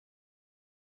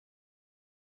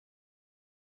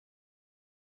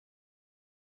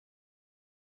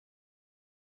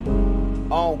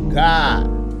Oh God,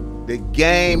 the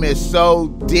game is so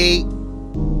deep,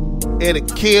 it'll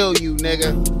kill you,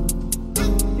 nigga.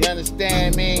 You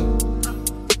understand me?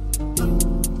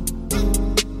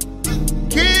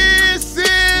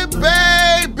 Kissing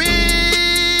babies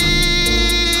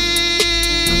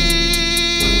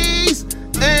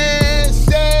and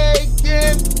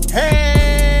shaking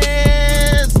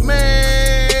hands,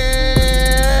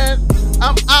 man.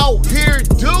 I'm out here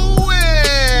doing.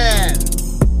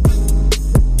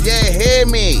 Yeah, hear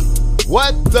me.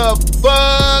 What the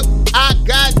fuck I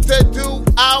got to do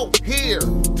out here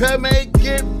to make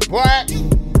it black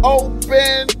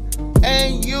open?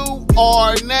 And you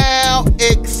are now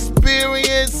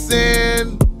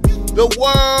experiencing the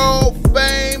world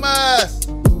famous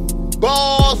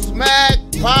Boss Mac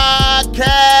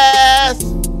podcast.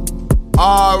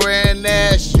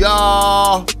 RNS,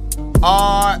 y'all.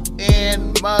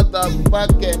 RN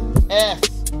motherfucking S.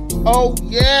 Oh,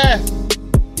 yes.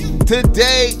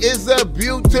 Today is a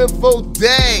beautiful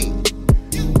day.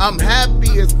 I'm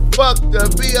happy as fuck to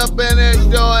be up in there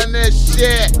doing this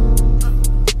shit.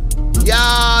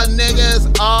 Y'all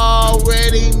niggas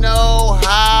already know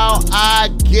how I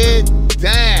get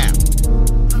down.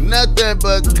 Nothing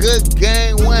but good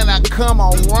game when I come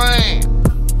around.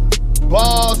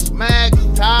 Boss Mac,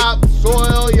 top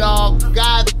soil, y'all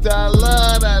got to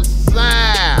love the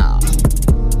sound.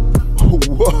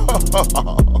 Whoa,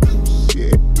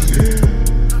 shit.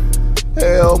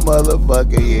 Hell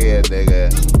motherfucker yeah,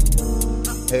 nigga.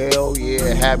 Hell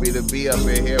yeah, happy to be up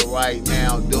in here right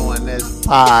now doing this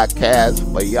podcast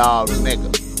for y'all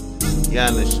niggas. You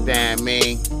understand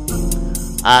me?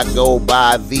 I go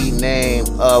by the name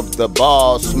of the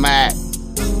Boss Mac,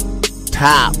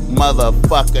 top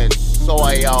motherfucking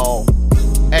soil,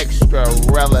 extra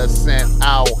relevant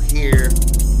out here,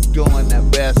 doing the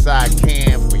best I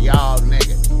can for y'all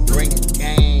niggas. Bringing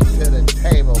game to the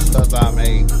table cause I'm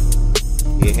able.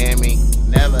 You hear me?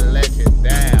 Never let you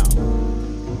down.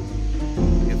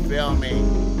 You feel me?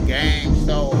 Game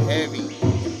so heavy,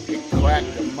 it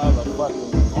cracked the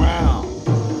motherfucking ground.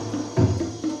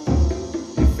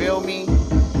 You feel me?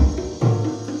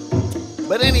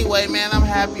 But anyway, man, I'm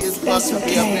happy as fuck to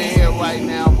be up in here right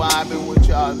now vibing with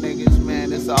y'all niggas,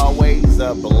 man. It's always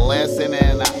a blessing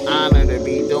and an honor to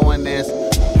be doing this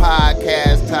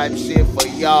podcast type shit for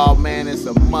y'all, man. It's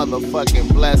a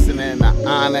motherfucking blessing and an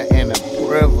honor and a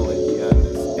privilege. You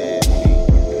understand me?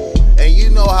 And you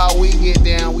know how we get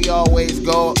down. We always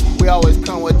come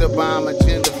with the bomb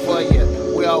agenda for you.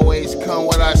 We always come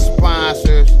with our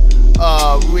sponsors,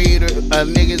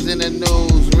 niggas in the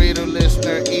news, reader,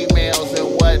 listener, emails and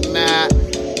whatnot.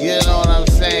 You know what I'm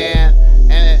saying?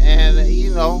 And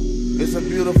you know, it's a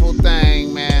beautiful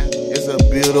thing, man. It's a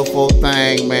beautiful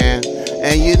thing, man.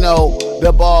 And you know,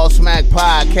 the Boss Mac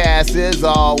podcast is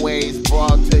always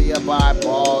brought to you by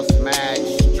Boss Mac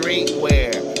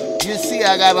Streetwear. You see,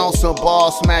 I got on some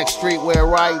Boss Mac Streetwear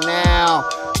right now.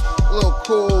 A little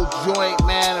cool joint,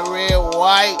 man, red,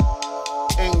 white,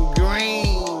 and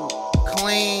green,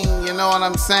 clean, you know what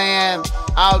I'm saying?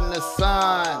 Out in the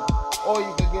sun. Or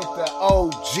you can get the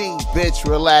OG, bitch,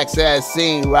 relax ass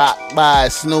scene, rocked by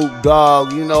Snoop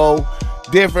Dogg, you know.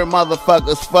 Different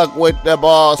motherfuckers fuck with the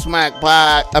Boss Mac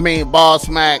Boss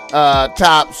Mac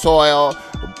top soil.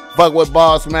 Fuck with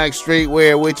Boss Mac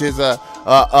Streetwear, which is a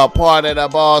part of the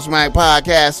Boss Mac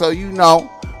podcast. So you know,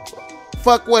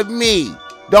 fuck with me.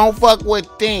 Don't fuck with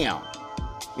them.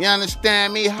 You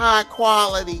understand me? High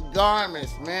quality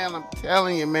garments, man. I'm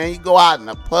telling you, man. You go out in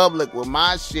the public with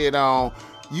my shit on,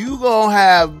 you gonna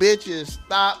have bitches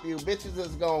stop you. Bitches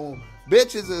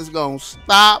is gonna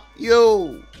stop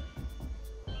you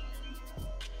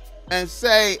and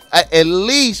say at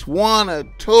least one or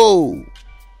two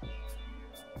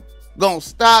gonna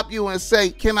stop you and say,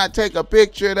 can I take a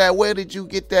picture of that? Where did you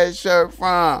get that shirt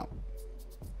from?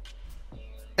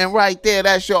 And right there,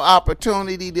 that's your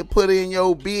opportunity to put in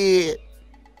your bid.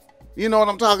 You know what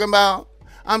I'm talking about?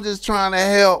 I'm just trying to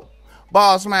help.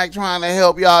 Boss Mac trying to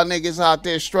help y'all niggas out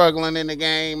there struggling in the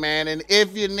game, man. And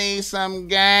if you need some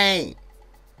game,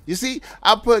 you see,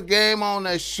 I put game on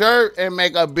a shirt and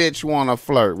make a bitch want to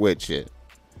flirt with you.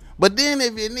 But then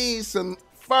if you need some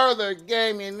further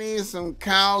game, you need some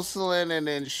counseling and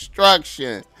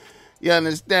instruction, you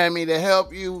understand me, to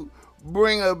help you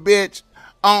bring a bitch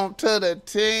onto the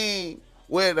team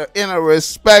in a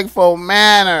respectful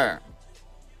manner.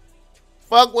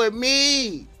 Fuck with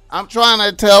me. I'm trying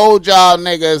to tell y'all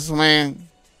niggas, man.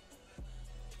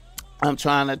 I'm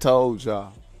trying to tell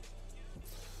y'all.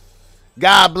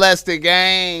 God bless the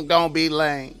game. Don't be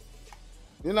lame.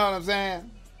 You know what I'm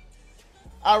saying?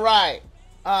 All right.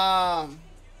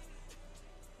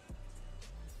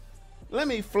 Let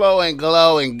me flow and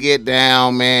glow and get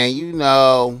down, man. You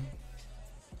know.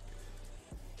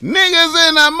 Niggas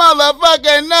in the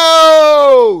motherfucking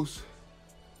nose.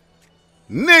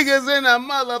 Niggas in the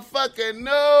motherfucking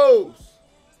nose.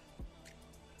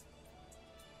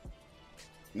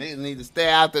 Niggas need to stay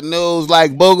out the news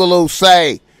like Boogaloo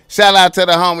say. Shout out to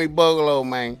the homie Boogaloo,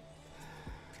 man.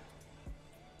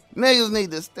 Niggas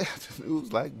need to stay out the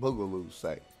news like Boogaloo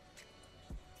say.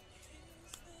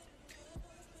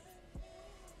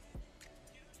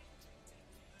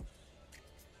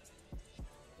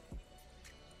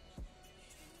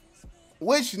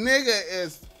 Which nigga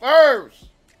is first?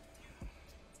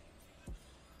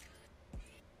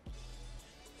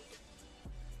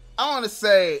 I want to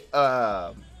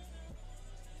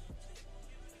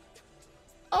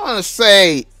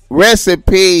say rest in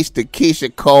peace to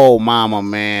Keisha Cole mama,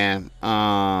 man.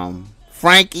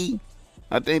 Frankie.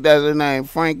 I think that's her name,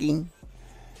 Frankie.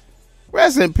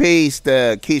 Rest in peace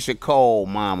to Keisha Cole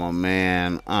mama,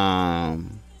 man.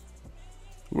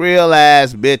 Real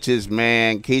ass bitches,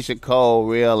 man. Keisha Cole,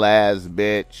 real ass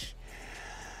bitch.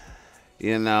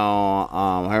 You know,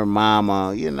 her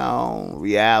mama, you know,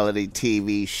 reality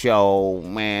TV show,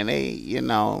 man,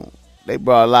 they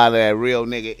brought a lot of that real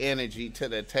nigga energy to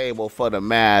the table for the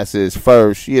masses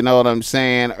first, you know what I'm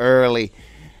saying, early.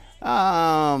 You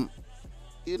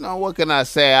know, what can I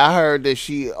say? I heard that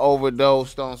she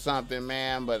overdosed on something,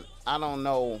 man, but I don't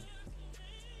know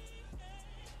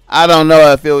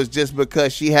if it was just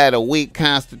because she had a weak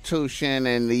constitution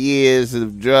and the years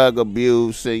of drug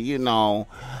abuse and, you know,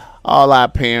 all our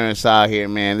parents out here,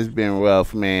 man, it's been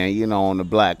rough, man, you know, on the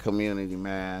black community,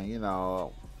 man, you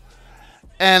know.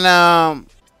 And,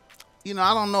 you know,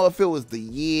 I don't know if it was the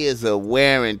years of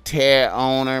wear and tear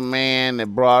on her, man, that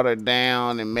brought her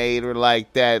down and made her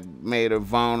like that, made her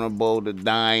vulnerable to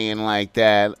dying like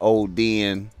that,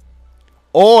 ODing.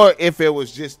 Or if it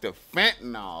was just the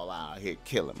fentanyl out here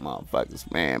killing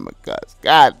motherfuckers, man, because,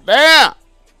 goddamn,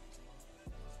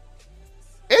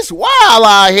 it's wild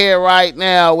out here right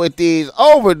now with these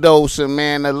overdosing,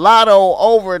 man. The lotto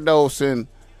overdosing.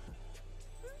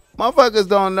 Motherfuckers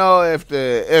don't know if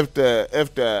the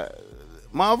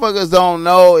motherfuckers don't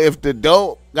know if the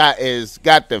dope got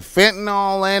the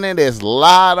fentanyl in it. It's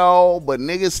lotto, but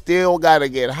niggas still gotta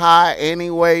get high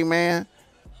anyway, man.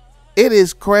 It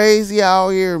is crazy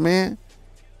out here, man.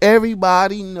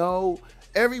 Everybody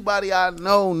I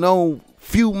know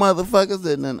few motherfuckers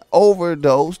that done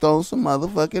overdosed on some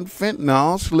motherfucking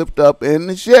fentanyl, slipped up in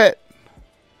the shit.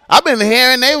 I've been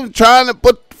hearing they were trying to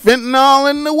put fentanyl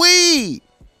in the weed.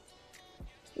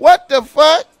 What the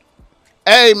fuck?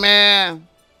 Hey, man.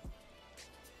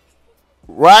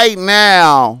 Right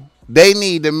now, they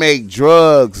need to make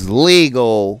drugs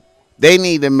legal. They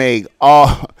need to make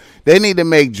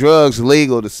drugs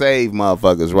legal to save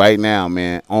motherfuckers right now,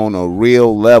 man, on a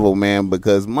real level, man,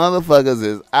 because motherfuckers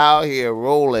is out here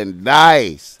rolling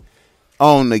dice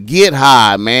on the get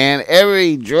high, man.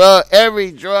 Every drug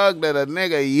that a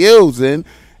nigga using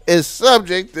is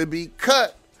subject to be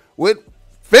cut with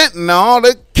fentanyl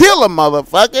to kill a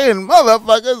motherfucker, and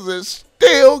motherfuckers is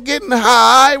still getting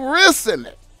high risking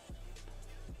it.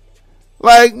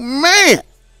 Like, man.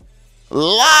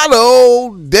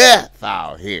 Lotto death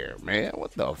out here, man.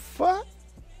 What the fuck?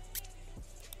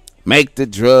 Make the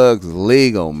drugs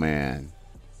legal, man.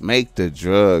 Make the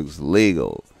drugs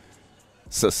legal.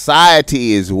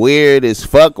 Society is weird as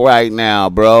fuck right now,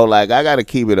 bro. Like, I gotta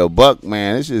keep it a buck,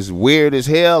 man. It's just weird as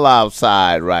hell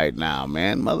outside right now,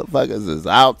 man. Motherfuckers is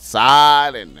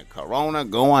outside and the corona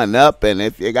going up, and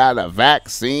if you got a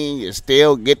vaccine, you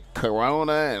still get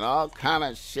corona and all kind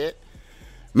of shit.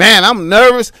 Man, I'm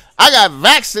nervous. I got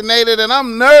vaccinated and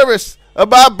I'm nervous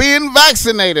about being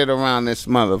vaccinated around this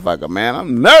motherfucker, man.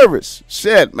 I'm nervous.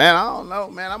 Shit, man. I don't know,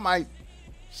 man.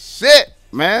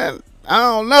 I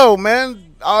don't know,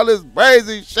 man. All this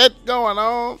crazy shit going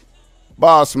on.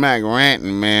 Boss Mac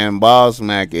ranting, man. Boss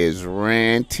Mac is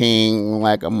ranting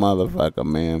like a motherfucker,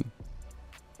 man.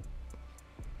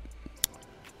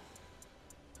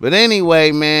 But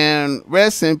anyway, man,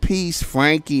 rest in peace,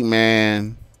 Frankie,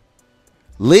 man.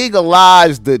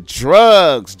 Legalize the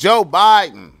drugs. Joe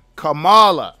Biden,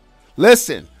 Kamala.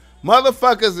 Listen,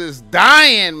 motherfuckers is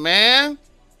dying, man.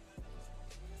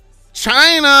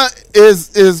 China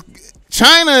is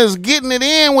getting it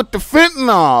in with the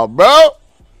fentanyl, bro.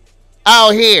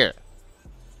 Out here.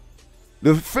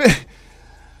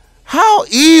 How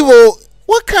evil,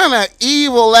 what kind of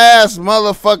evil ass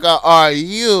motherfucker are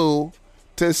you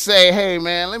to say, hey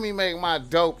man, let me make my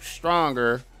dope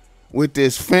stronger with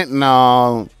this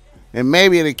fentanyl, and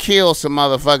maybe it'll kill some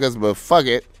motherfuckers, but fuck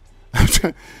it.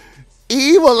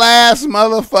 evil ass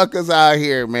motherfuckers out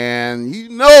here, man. You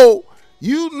know,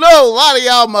 a lot of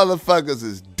y'all motherfuckers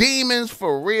is demons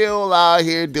for real out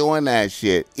here doing that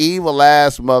shit. Evil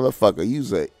ass motherfucker.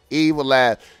 You's a evil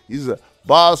ass. You's a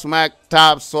Boss Mac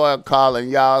Topsoil calling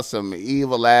y'all some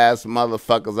evil ass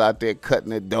motherfuckers out there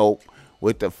cutting the dope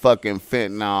with the fucking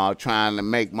fentanyl, trying to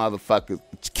make motherfuckers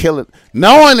killing.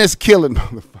 No one is killing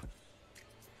motherfuckers.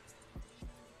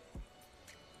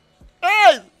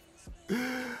 Hey!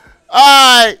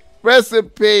 All right, rest in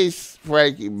peace,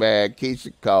 Frankie, man.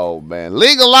 Keisha Cole, man.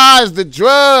 Legalize the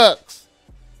drugs.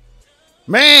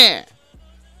 Man.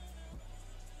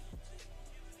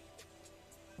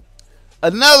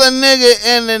 Another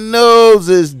nigga in the news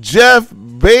is Jeff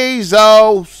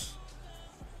Bezos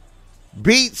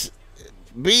beats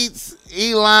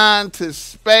Elon to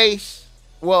space.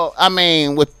 Well, I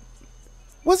mean,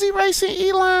 was he racing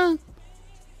Elon?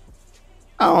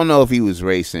 I don't know if he was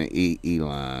racing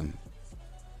Elon.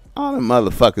 All the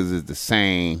motherfuckers is the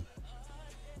same.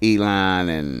 Elon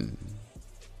and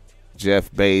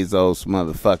Jeff Bezos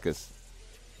motherfuckers.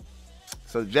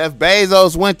 So Jeff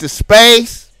Bezos went to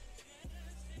space.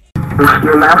 Here we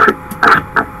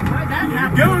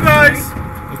go, guys.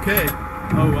 Okay.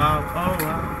 Oh wow.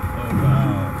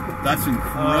 That's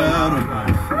incredible.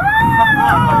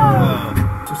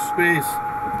 To space.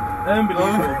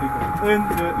 Unbelievable, people.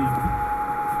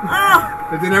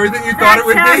 Is it everything you thought it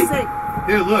would be?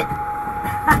 Here, look.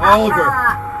 Oliver.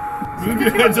 Move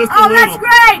your head just a little. That's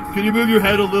great. Can you move your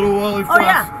head a little while he flies? Oh,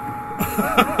 yeah.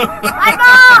 Hi,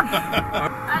 Mom.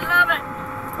 I love it.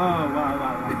 Oh, wow.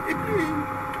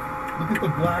 Look at the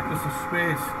blackness of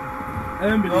space.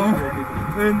 Unbelievable.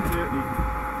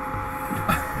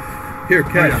 Here,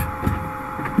 catch.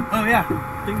 Oh yeah.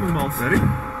 Finger balls. Ready?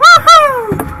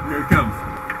 Woohoo! Here it comes.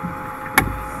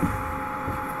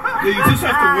 Yeah, you just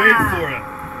have to wait for it.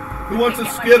 Who wants a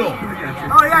Skittle?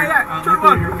 Oh, yeah. Turn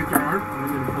one. With your arm, and I'm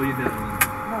going to pull you down.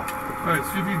 Alright,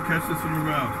 see if you can catch this in your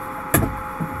mouth.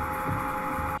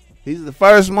 He's the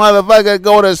first motherfucker to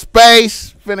go to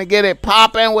space. Finna get it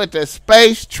popping with the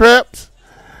space trips.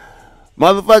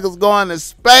 Motherfuckers going to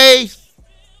space.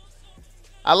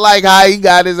 I like how he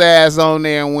got his ass on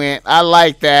there and went. I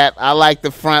like that. I like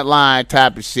the front line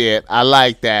type of shit. I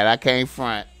like that. I can't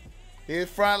front. His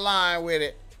front line with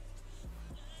it.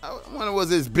 I wonder was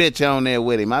his bitch on there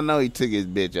with him. I know he took his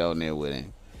bitch on there with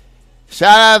him.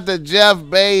 Shout out to Jeff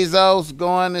Bezos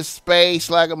going to space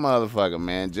like a motherfucker,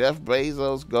 man. Jeff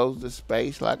Bezos goes to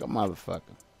space like a motherfucker.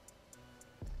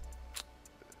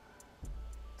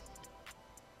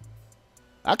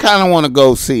 I kind of want to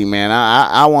go see, man.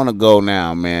 I want to go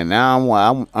now, man.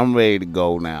 Now I'm ready to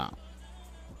go now.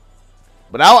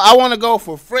 But I want to go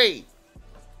for free.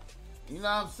 You know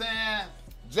what I'm saying?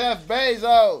 Jeff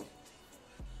Bezos.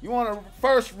 You want the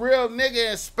first real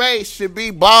nigga in space should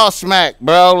be Boss Mac,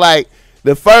 bro. Like,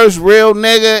 the first real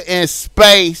nigga in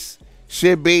space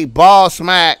should be Boss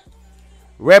Mac.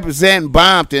 Representing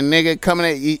Bompton, nigga. Coming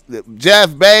at you.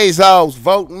 Jeff Bezos,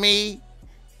 vote me.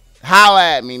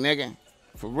 Holla at me, nigga.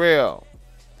 For real.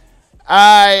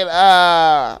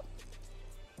 Alright,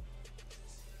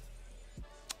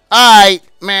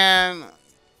 man.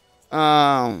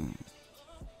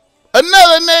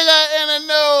 Another nigga in the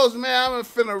news, man. I'm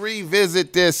finna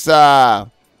revisit this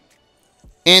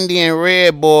Indian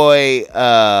Red Boy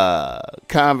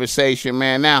conversation,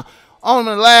 man. Now, on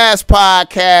the last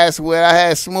podcast where I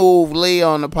had Smooth Lee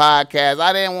on the podcast,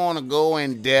 I didn't want to go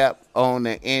in depth on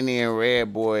the Indian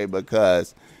Red Boy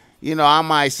because, you know, I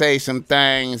might say some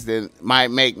things that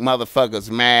might make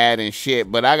motherfuckers mad and shit,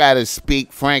 but I gotta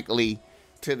speak frankly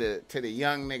to the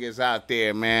young niggas out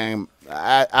there, man.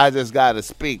 I just gotta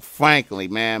speak frankly,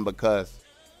 man, because,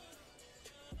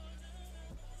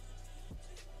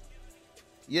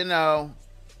 you know,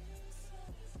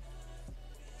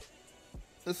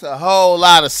 there's a whole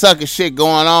lot of sucker shit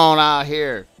going on out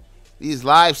here. These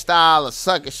lifestyle of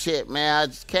sucker shit, man. I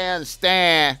just can't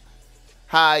understand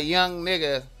how a young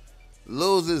nigga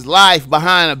loses life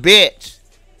behind a bitch.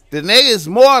 The nigga is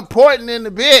more important than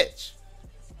the bitch.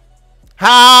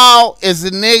 How is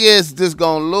the nigga just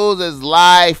gonna lose his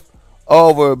life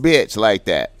over a bitch like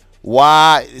that?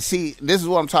 Why? See, this is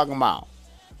what I'm talking about.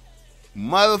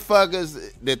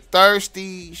 Motherfuckers, the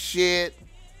thirsty shit.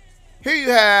 Here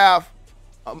you have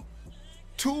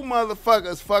two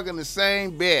motherfuckers fucking the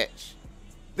same bitch.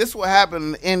 This is what happened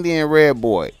in the Indian Red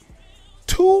Boy.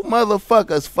 Two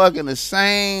motherfuckers fucking the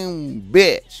same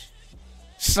bitch.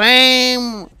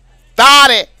 Same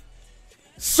thoughted,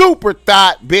 super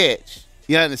thought bitch.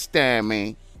 You understand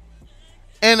me?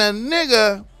 And a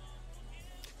nigga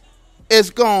is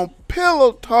gonna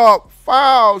pillow talk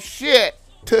foul shit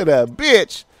to the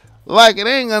bitch like it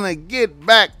ain't gonna get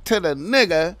back to the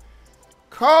nigga,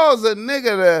 cause a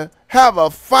nigga to have a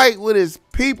fight with his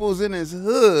peoples in his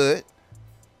hood,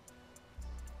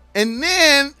 and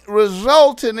then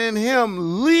resulting in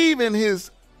him leaving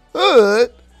his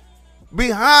hood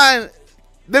behind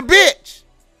the bitch.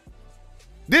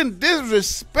 Then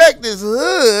disrespect his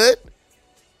hood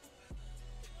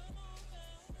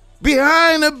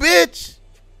behind a bitch,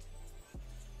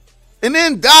 and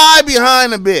then die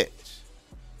behind a bitch.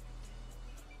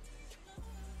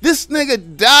 This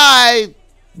nigga died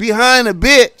behind a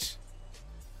bitch.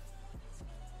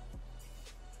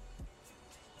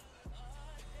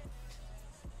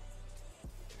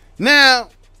 Now,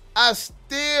 I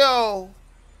still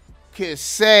can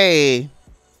say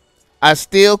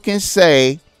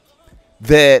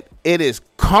that it is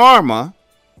karma.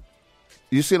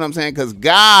 You see what I'm saying? Because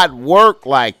God worked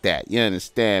like that. You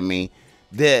understand me?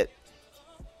 That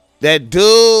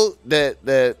dude, that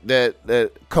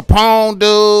Capone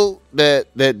dude,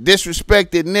 that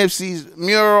disrespected Nipsey's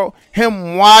mural,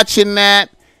 him watching that,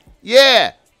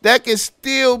 yeah, that can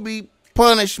still be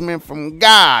punishment from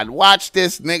God. Watch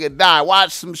this nigga die.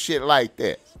 Watch some shit like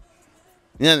this.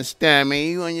 You understand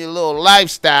me? You and your little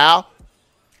lifestyle.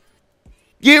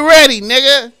 Get ready,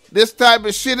 nigga. This type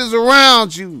of shit is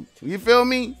around you. You feel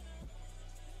me?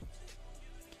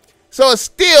 So it's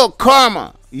still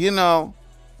karma, you know.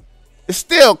 It's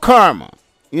still karma,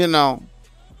 you know.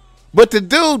 But the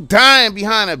dude dying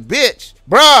behind a bitch,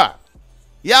 bruh.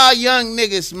 Y'all young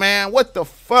niggas, man. What the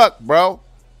fuck, bro?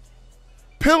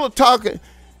 Pillow talking.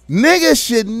 Niggas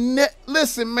should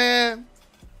listen, man.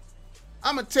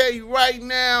 I'm going to tell you right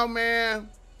now, man.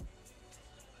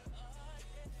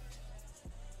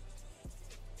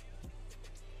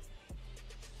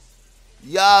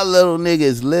 Y'all little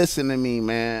niggas, listen to me,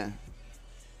 man.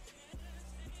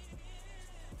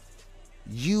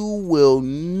 You will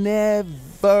never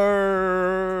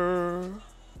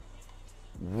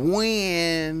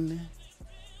win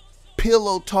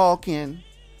pillow talking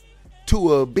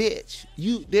to a bitch.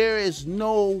 There is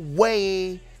no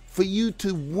way for you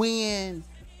to win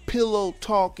pillow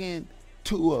talking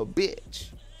to a bitch.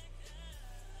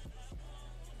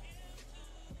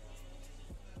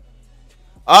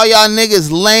 All y'all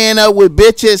niggas laying up with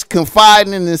bitches,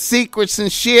 confiding in the secrets and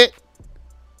shit,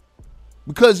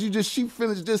 because she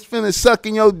finished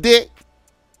sucking your dick,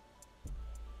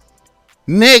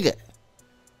 nigga.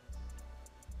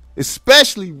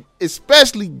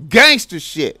 Especially gangster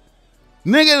shit.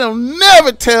 Nigga don't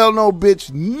never tell no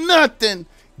bitch nothing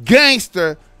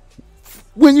gangster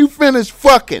when you finish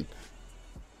fucking.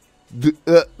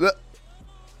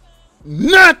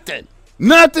 Nothing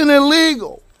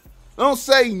illegal. Don't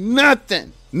say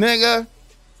nothing, nigga.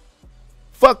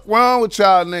 Fuck wrong with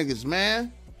y'all niggas,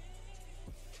 man.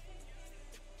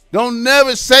 Don't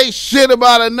never say shit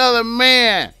about another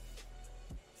man.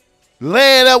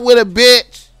 Lay it up with a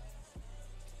bitch.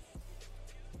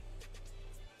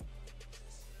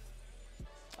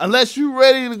 Unless you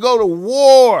ready to go to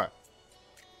war.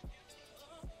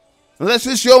 Unless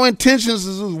it's your intentions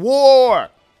is war.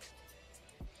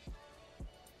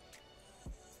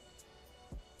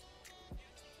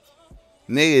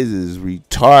 Niggas is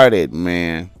retarded,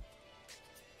 man.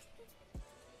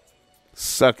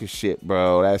 Sucker shit,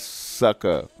 bro. That's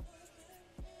sucker.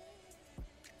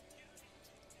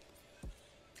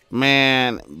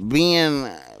 Man, being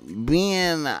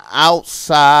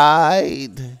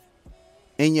outside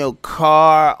in your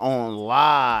car on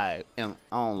live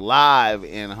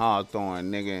in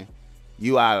Hawthorne, nigga,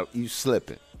 you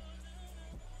slipping.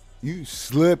 You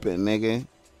slipping, nigga.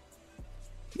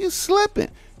 You slipping.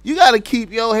 You got to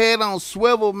keep your head on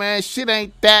swivel, man. Shit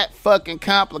ain't that fucking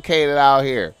complicated out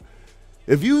here.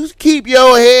 If you keep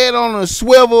your head on a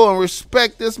swivel and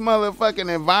respect this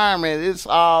motherfucking environment, it's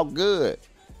all good.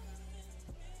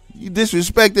 You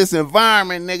disrespect this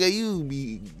environment, nigga,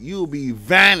 you'll be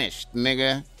vanished,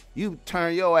 nigga. You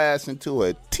turn your ass into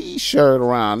a t-shirt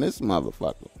around this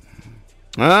motherfucker.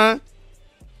 Huh?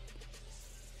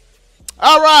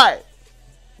 All right.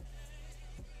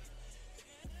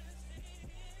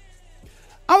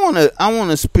 I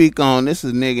wanna speak on this.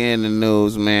 Is nigga in the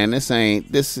news, man. This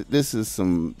is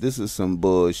some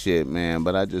bullshit, man.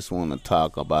 But I just want to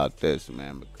talk about this,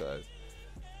 man, because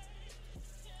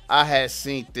I had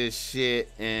seen this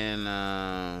shit and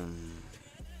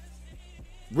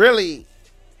really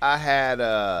I had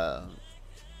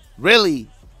really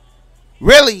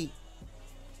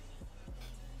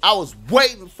I was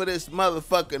waiting for this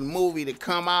motherfucking movie to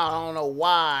come out. I don't know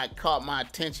why it caught my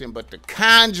attention, but The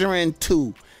Conjuring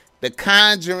 2. The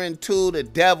Conjuring 2, the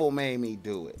devil made me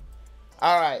do it.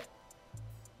 All right.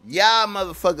 Y'all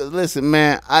motherfuckers, listen,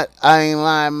 man. I ain't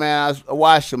lying, man. I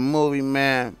watched a movie,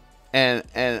 man, and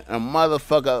a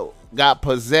motherfucker got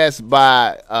possessed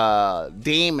by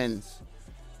demons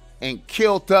and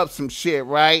killed up some shit,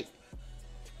 right?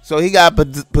 So he got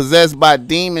possessed by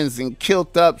demons and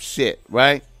killed up shit,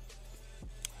 right?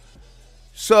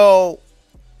 So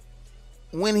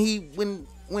when he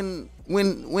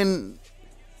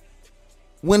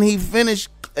finished,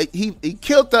 he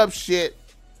killed up shit,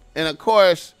 and of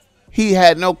course he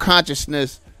had no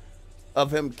consciousness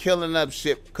of him killing up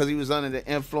shit because he was under the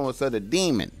influence of the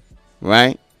demon,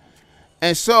 right?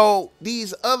 And so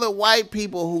these other white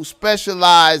people who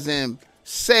specialize in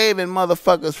saving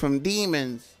motherfuckers from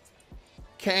demons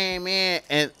came in,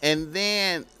 and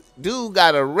then dude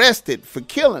got arrested for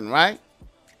killing, right?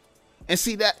 And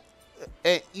see that,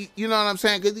 you know what I'm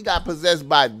saying? Because he got possessed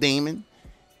by a demon,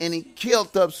 and he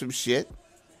killed up some shit,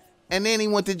 and then he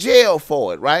went to jail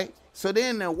for it, right? So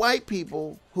then the white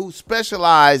people who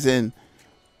specialize in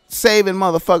saving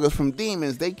motherfuckers from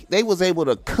demons, they was able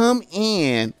to come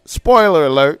in, spoiler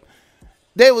alert,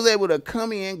 they was able to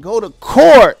come in, go to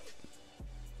court,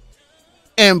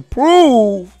 and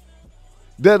prove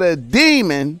that a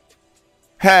demon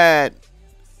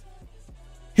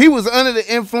he was under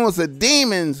the influence of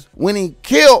demons when he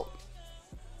did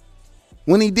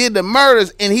the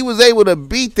murders, and he was able to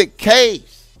beat the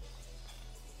case.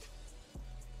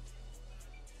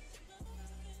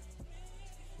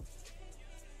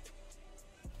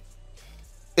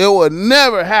 It would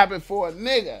never happen for a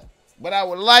nigga, but I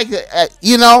would like it. I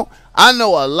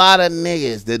know a lot of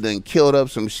niggas that done killed up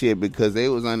some shit because they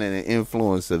was under the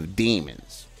influence of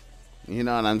demons. You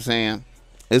know what I'm saying?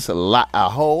 It's a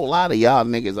whole lot of y'all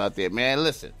niggas out there, man.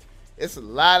 Listen, it's a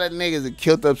lot of niggas that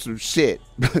killed up some shit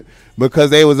because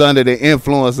they was under the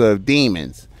influence of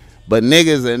demons. But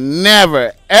niggas will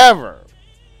never, ever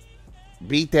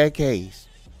beat that case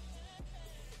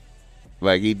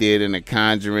like he did in The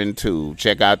Conjuring 2.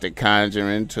 Check out The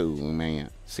Conjuring 2,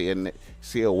 man. See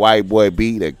a white boy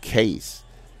beat a case.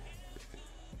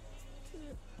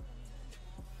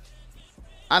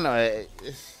 I know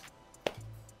it's...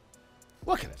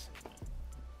 What can I say?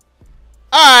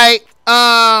 All right,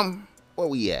 where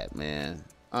we at, man?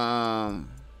 Let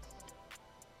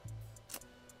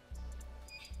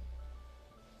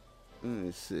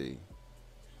me see.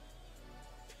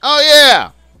 Oh yeah.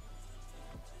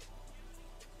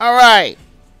 All right.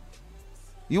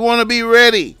 You want to be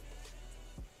ready?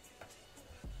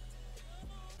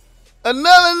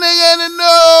 Another nigga in the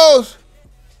news.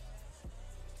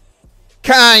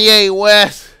 Kanye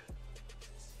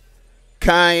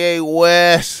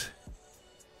West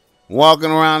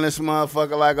walking around this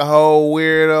motherfucker like a whole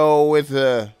weirdo with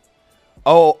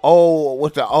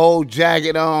the old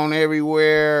jacket on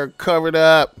everywhere, covered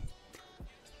up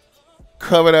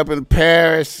in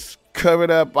Paris,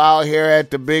 covered up out here at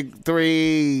the Big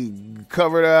Three,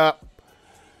 covered up,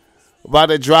 about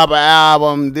to drop an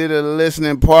album, did a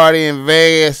listening party in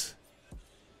Vegas.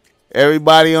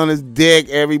 Everybody on his dick,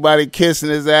 everybody kissing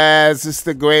his ass. It's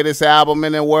the greatest album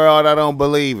in the world. I don't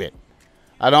believe it.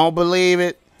 And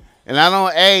I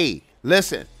don't,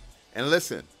 listen.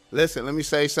 Let me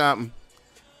say something.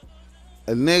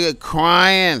 A nigga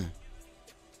crying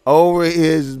over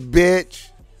his bitch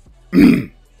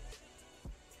in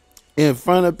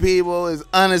front of people is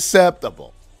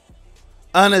unacceptable.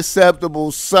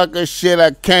 Unacceptable sucker shit.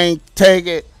 I can't take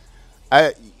it.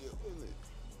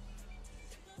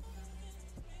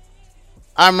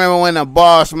 I remember when the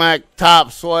Boss Mac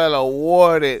Topsoil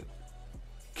awarded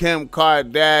Kim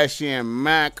Kardashian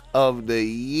Mac of the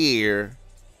Year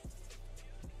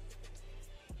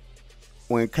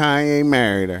when Kanye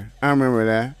married her. I remember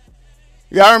that.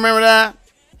 Y'all remember that?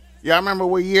 Y'all remember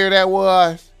what year that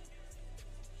was?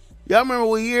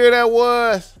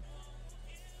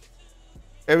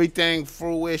 Everything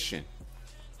fruition.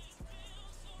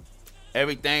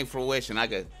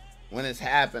 When it's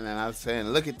happening, I'm saying,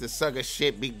 look at the sucker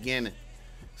shit beginning.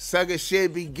 Sucker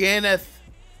shit beginneth.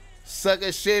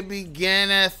 Sucker shit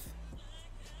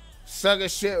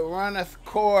runneth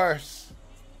course.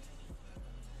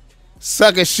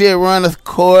 Sucker shit runneth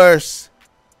course.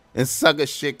 And sucker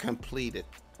shit completed.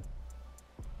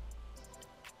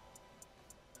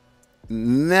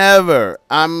 Never.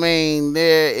 I mean,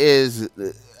 I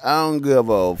don't give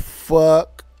a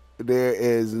fuck. There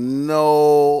is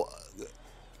no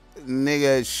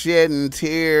nigga shedding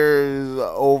tears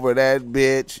over that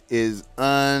bitch is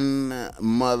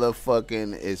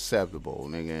unmotherfucking acceptable,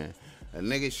 nigga. A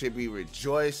nigga should be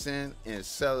rejoicing in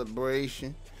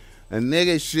celebration. A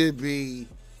nigga should be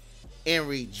in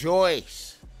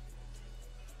rejoice.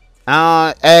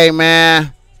 Hey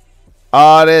man,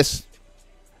 All this,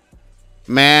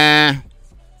 man.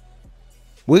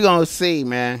 We gonna see,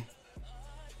 man.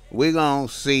 We gonna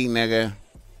see, nigga.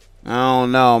 I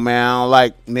don't know, man. I don't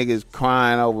like niggas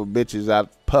crying over bitches out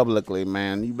publicly,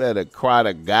 man. You better cry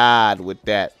to God with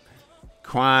that.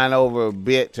 Crying over a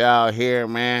bitch out here,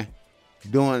 man.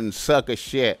 Doing sucker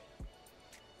shit.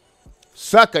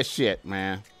 Sucker shit,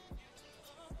 man.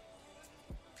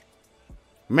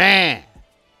 Man.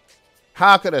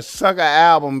 How could a sucker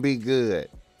album be good?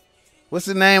 What's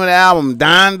the name of the album?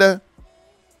 Donda?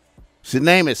 His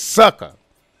name is Sucker.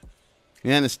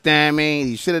 You understand me?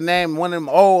 You should have named one of them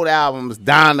old albums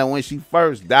Donda when she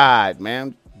first died,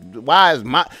 man. Why is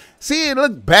my... See, it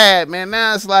look bad, man.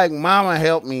 Now it's like mama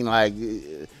help me. Like,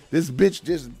 this bitch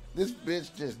just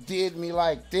did me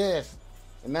like this.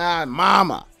 And now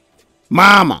mama.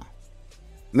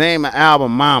 Name an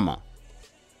album Mama.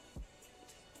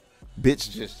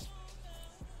 Bitch just...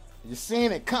 You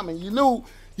seen it coming. You knew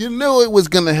it was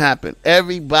gonna happen.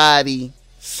 Everybody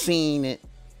seen it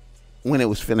when it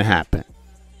was finna happen.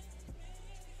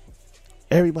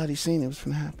 Everybody seen it was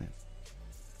finna happen.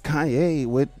 Kanye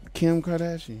with Kim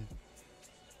Kardashian.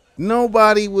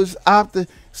 Nobody was opted.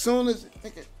 Soon as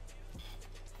nigga.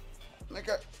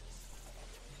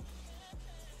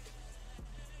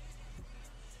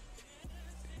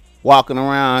 Walking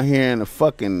around here in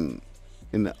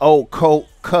the old coat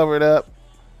covered up,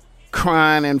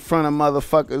 crying in front of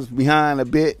motherfuckers behind a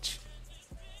bitch.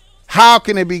 How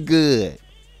can it be good?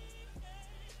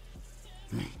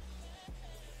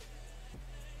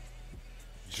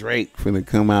 Drake finna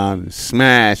come out and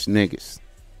smash niggas.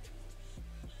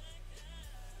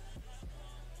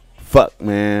 Fuck,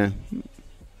 man.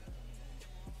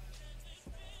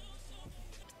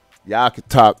 Y'all can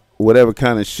talk whatever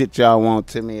kind of shit y'all want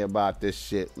to me about this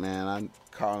shit, man. I'm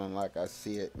calling like I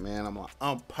see it, man. I'm an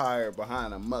umpire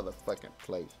behind a motherfucking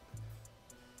plate.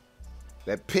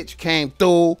 That pitch came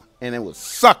through and it was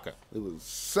sucker. It was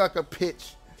sucker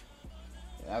pitch.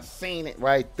 I seen it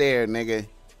right there, nigga.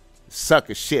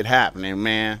 Sucker shit happening,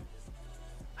 man.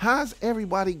 How's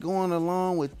everybody going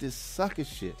along with this sucker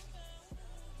shit?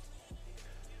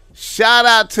 Shout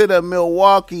out to the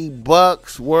Milwaukee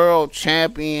Bucks world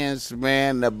champions,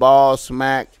 man. The ball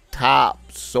smack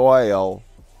topsoil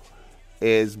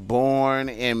is born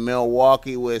in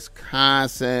Milwaukee,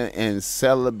 Wisconsin, and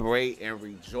celebrate and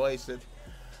rejoicing.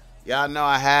 Y'all know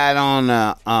I had on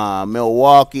the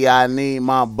Milwaukee I Need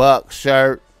My Buck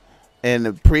shirt in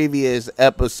the previous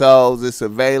episodes. It's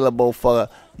available for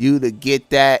you to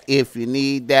get that if you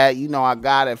need that. You know I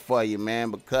got it for you, man,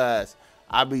 because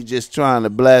I be just trying to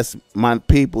bless my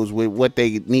peoples with what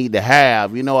they need to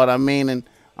have. You know what I mean? And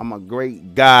I'm a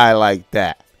great guy like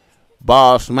that.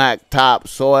 Ball smack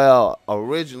topsoil,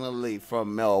 originally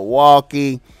from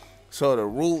Milwaukee. So the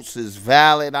roots is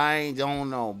valid. I ain't on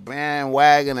no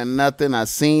bandwagon or nothing. I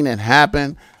seen it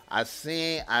happen. I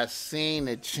seen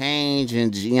the change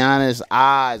in Giannis'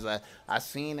 eyes. I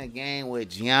seen a game where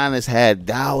Giannis had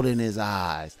doubt in his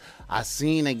eyes. I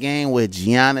seen a game where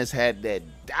Giannis had that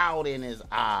doubt in his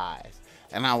eyes.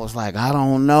 And I was like, I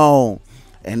don't know.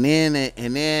 And then the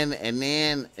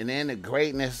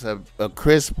greatness of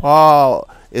Chris Paul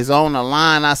is on the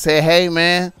line. I said, hey,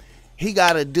 man, he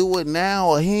got to do it now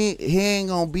or he ain't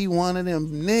going to be one of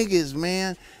them niggas,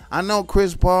 man. I know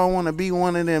Chris Paul want to be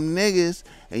one of them niggas.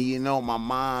 And, you know, my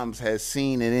mom's has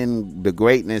seen it in the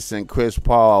greatness in Chris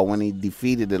Paul when he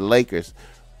defeated the Lakers.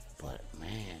 But,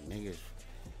 man, niggas,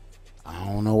 I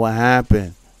don't know what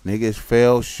happened. Niggas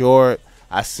fell short.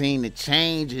 I seen the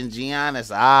change in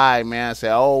Giannis' eye, man. I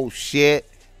said, oh, shit,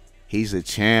 he's a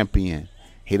champion.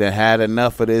 He done had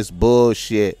enough of this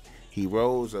bullshit. He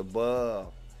rose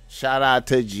above. Shout out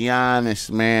to Giannis,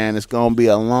 man. It's going to be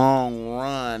a long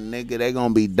run, nigga. They're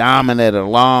going to be dominant a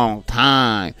long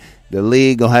time. The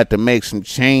league going to have to make some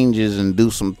changes and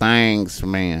do some things,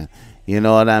 man. You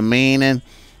know what I mean? And,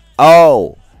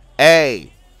 oh,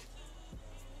 hey,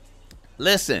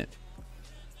 listen.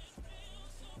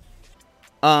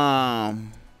 What I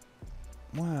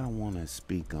want to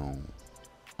speak on.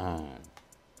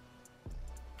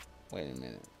 Wait a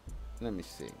minute. Let me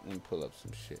see. Let me pull up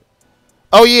some shit.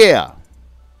 Oh yeah.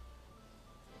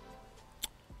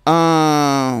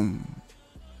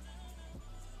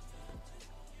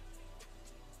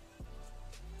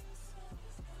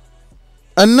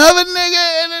 Another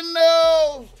nigga in the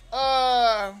news.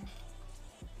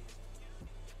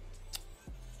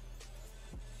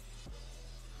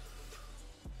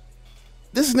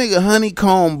 This nigga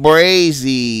Honeycomb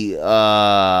Brazy,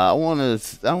 I wanna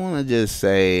just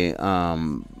say,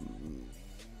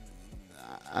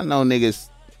 I know niggas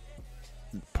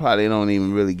probably don't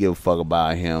even really give a fuck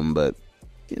about him, but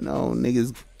You know,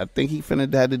 niggas, I think he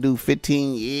finna have to do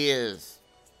 15 years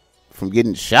from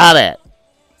getting shot at.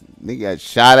 Nigga got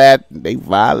shot at. They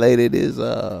violated his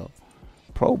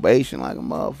probation like a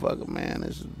motherfucker, man.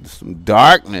 It's some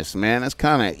darkness, man. That's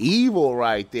kind of evil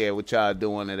right there, what y'all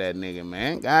doing to that nigga,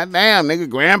 man. Goddamn, nigga,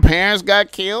 grandparents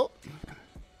got killed.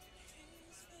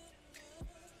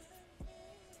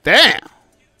 Damn.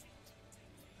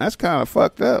 That's kind of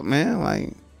fucked up, man.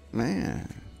 Like,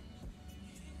 man.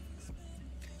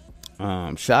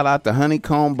 Shout out to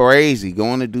Honeycomb Brazy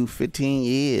going to do 15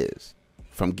 years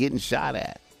from getting shot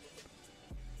at.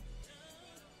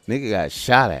 Nigga got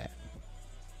shot at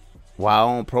while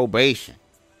on probation.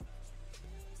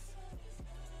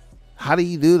 How do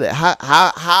you do that?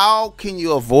 How can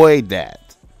you avoid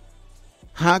that?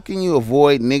 How can you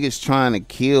avoid niggas trying to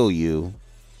kill you?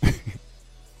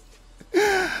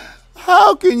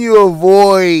 How can you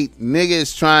avoid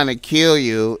niggas trying to kill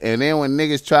you, and then when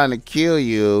niggas trying to kill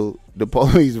you, the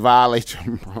police violate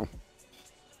your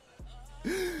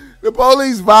the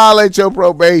police violate your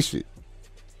probation?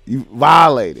 You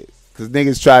violate it because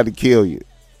niggas tried to kill you.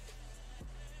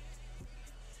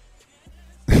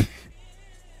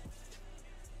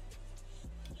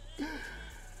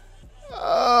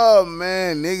 Oh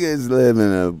man,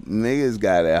 niggas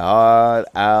got it hard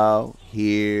out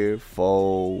here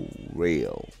for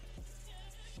real.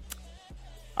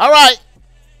 All right.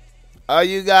 Are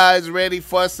you guys ready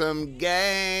for some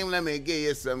game? Let me give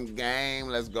you some game.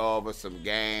 Let's go over some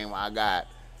game. I got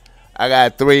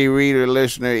 3 reader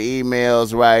listener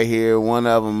emails right here. One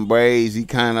of them Brazy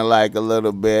kind of like a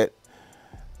little bit.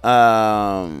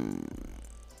 But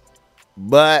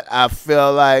I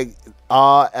feel like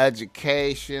all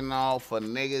educational for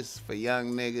niggas, for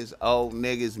young niggas, old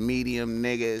niggas, medium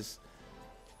niggas.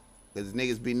 Because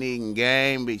niggas be needing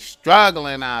game, be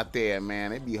struggling out there,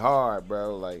 man. It be hard,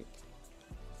 bro. Like,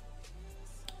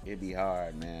 it be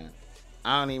hard, man.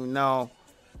 I don't even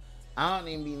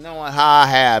be knowing how I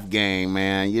have game,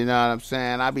 man. You know what I'm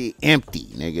saying? I be empty,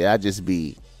 nigga. I just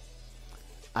be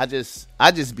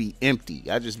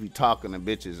empty. I just be talking to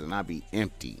bitches and I be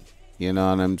empty. You know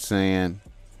what I'm saying?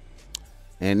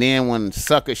 And then when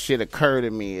sucker shit occur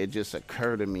to me, it just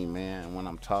occur to me, man. When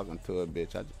I'm talking to a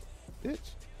bitch, bitch,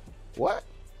 what?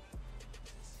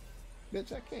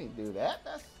 Bitch, I can't do that.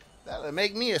 That'll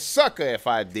make me a sucker if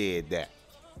I did that.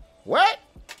 What?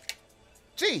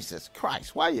 Jesus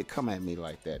Christ, why you come at me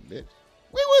like that, bitch?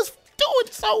 We was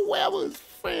doing so well with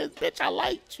friends, bitch. I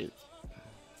liked you.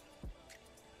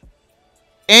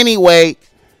 Anyway,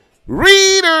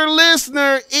 reader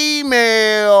listener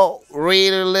emails,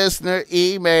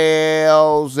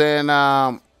 and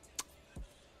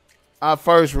our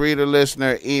first reader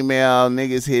listener email,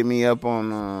 niggas hit me up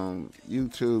on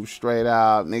YouTube straight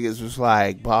out. Niggas was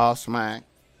like, Boss man,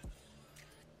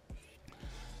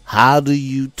 how do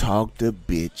you talk to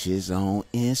bitches on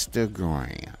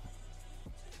Instagram?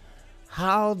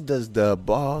 How does the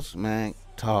Boss man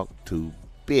talk to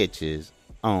bitches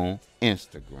on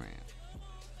Instagram?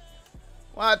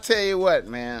 Well, I tell you what,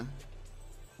 man.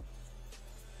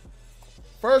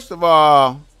 First of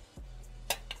all,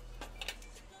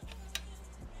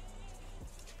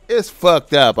 it's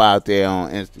fucked up out there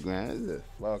on Instagram. It's just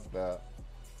fucked up.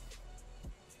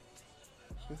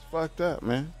 It's fucked up,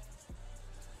 man.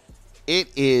 It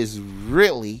is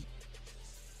really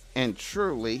and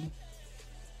truly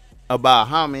about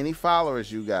how many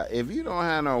followers you got. If you don't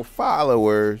have no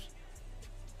followers,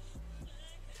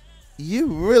 you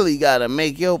really got to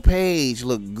make your page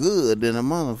look good than a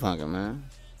motherfucker, man.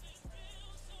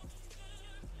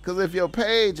 Because if your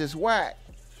page is whack,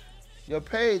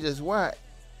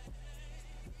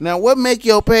 Now, what make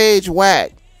your page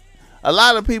whack? A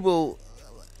lot of people,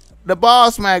 the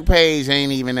Boss Mac page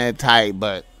ain't even that tight,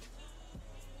 but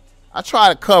I try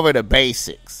to cover the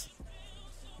basics.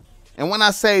 And when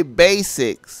I say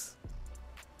basics,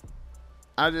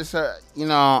 I just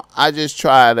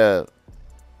try to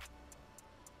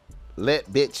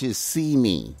let bitches see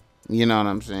me, you know what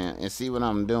I'm saying, and see what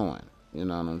I'm doing, you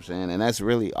know what I'm saying, and that's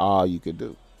really all you could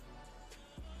do,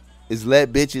 is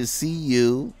let bitches see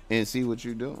you and see what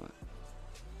you're doing.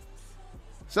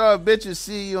 So if bitches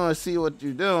see you and see what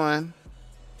you're doing,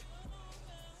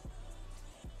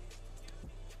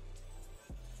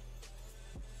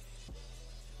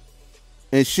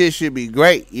 and shit should be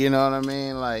great, you know what I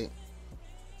mean, like,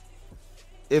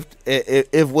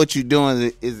 if what you're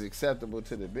doing is acceptable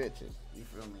to the bitches, you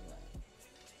feel me? Like,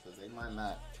 because they might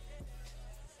not,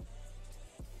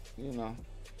 you know.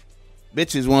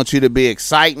 Bitches want you to be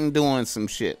exciting doing some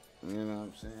shit. You know what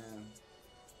I'm saying?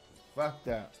 Fucked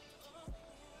up.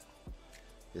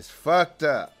 It's fucked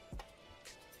up.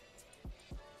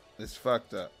 It's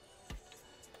fucked up.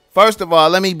 First of all,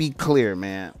 let me be clear,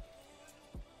 man.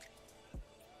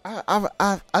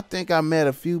 I think I met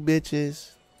a few bitches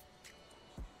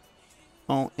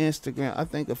on Instagram. I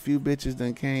think a few bitches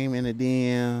done came in the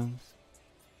DMs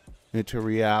into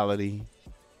reality.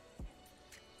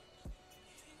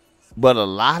 But a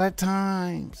lot of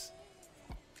times,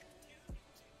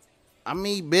 I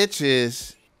meet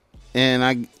bitches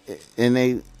and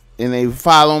they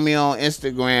follow me on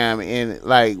Instagram, and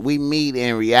like we meet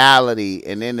in reality,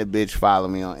 and then the bitch follow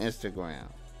me on Instagram.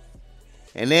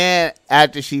 And then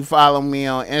after she followed me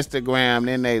on Instagram,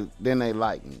 then they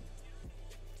like me.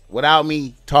 Without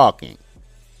me talking.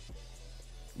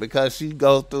 Because she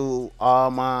go through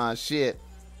all my shit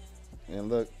and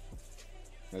look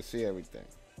and see everything.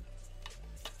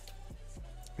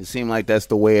 It seems like that's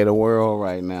the way of the world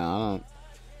right now.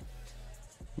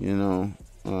 I'm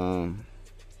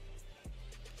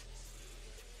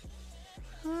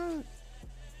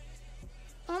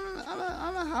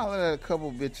gonna holler at a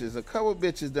couple bitches. A couple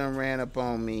bitches done ran up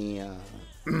on me.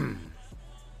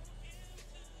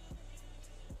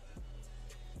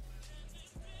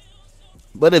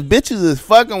 But if bitches is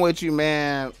fucking with you,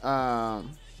 man,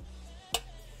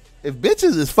 if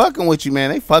bitches is fucking with you,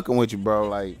 man, they fucking with you, bro.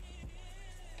 Like,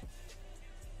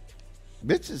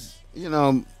 bitches,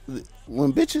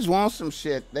 when bitches want some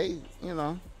shit, they,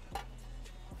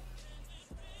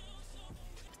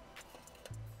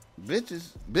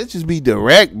 Bitches be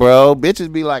direct, bro.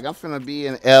 Bitches be like, I'm finna be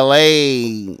in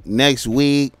LA next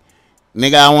week.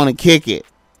 Nigga, I want to kick it.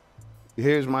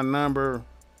 Here's my number.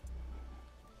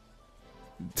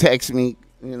 Text me,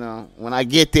 when I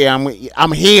get there, I'm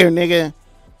here, nigga.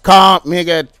 Call,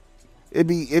 nigga. It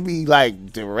be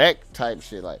like direct type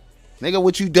shit. Like, nigga,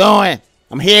 what you doing?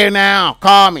 I'm here now.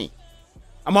 Call me.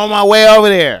 I'm on my way over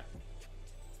there.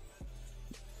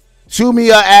 Shoot me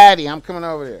your addy. I'm coming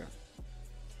over there.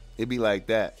 It be like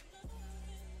that.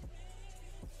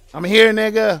 I'm here,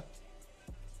 nigga.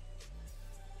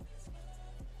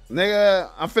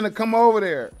 Nigga, I'm finna come over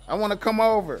there. I want to come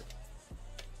over.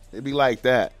 It be like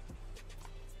that.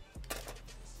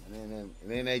 And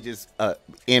then they just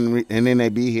and then they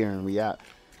be here in reality.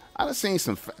 I done seen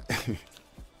some.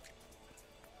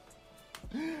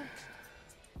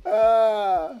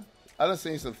 I done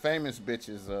seen some famous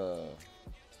bitches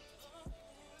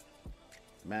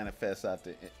manifest off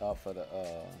of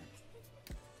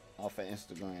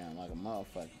Instagram like a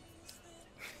motherfucker.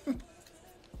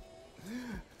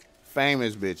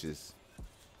 Famous bitches.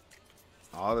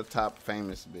 All the top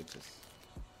famous bitches.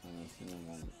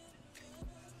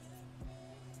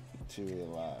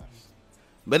 Materialized.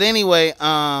 But anyway,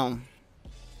 and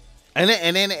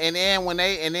then when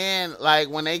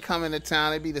they come into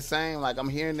town, they be the same. Like, I'm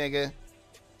here, nigga.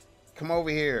 Come over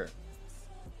here.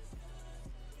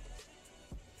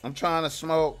 I'm trying to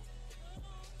smoke.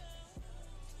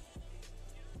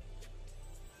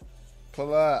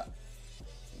 Pull up.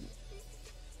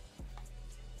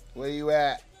 Where you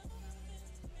at?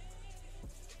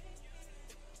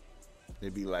 They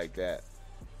be like that.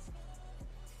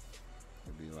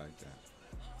 They be like that.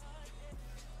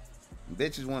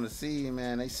 Bitches want to see you,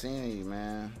 man. They seeing you,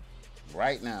 man.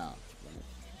 Right now.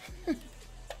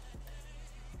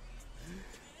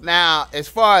 Now, as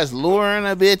far as luring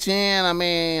a bitch in, I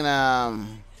mean, I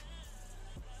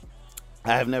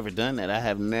have never done that. I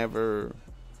have never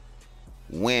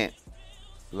went,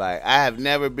 like, I have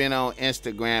never been on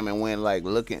Instagram and went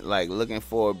looking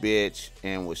for a bitch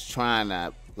and was trying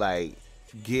to like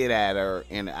get at her,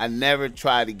 and I never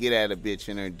tried to get at a bitch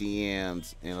in her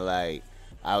DMs and like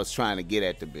I was trying to get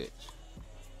at the bitch.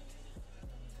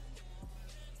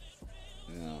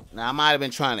 Now I might have been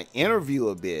trying to interview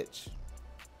a bitch.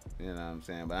 You know what I'm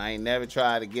saying? But I ain't never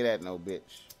tried to get at no bitch.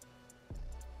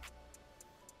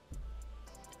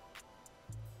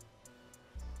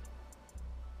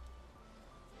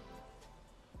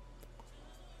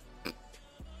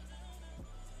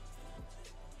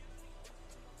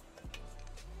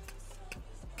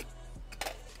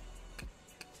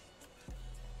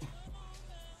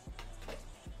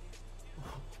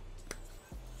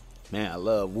 Man, I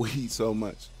love weed so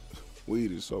much.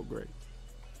 Weed is so great.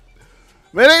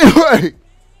 But anyway,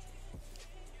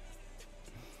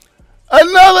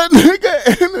 another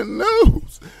nigga in the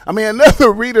news. I mean,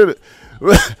 another reader.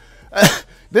 The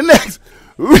next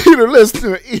reader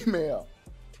listener email.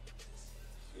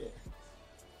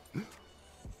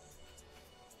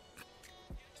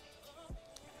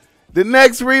 The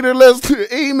next reader listener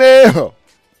email.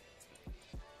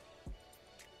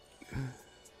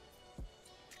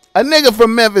 A nigga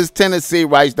from Memphis, Tennessee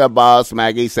writes to Boss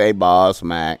Smack. He say, Boss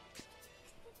Smack,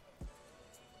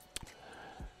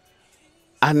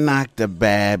 I knocked a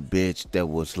bad bitch that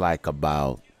was like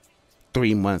about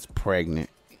 3 months pregnant.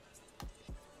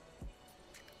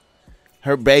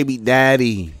 Her baby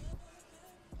daddy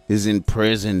is in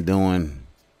prison doing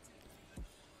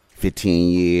 15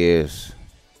 years.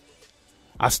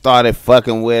 I started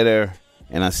fucking with her,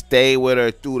 and I stayed with her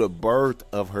through the birth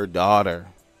of her daughter.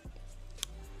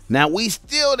 Now we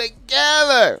still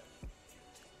together,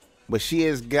 but she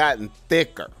has gotten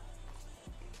thicker.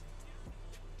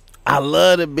 I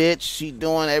love the bitch. She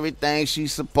doing everything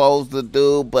she's supposed to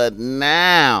do, but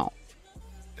now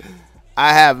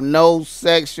I have no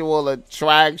sexual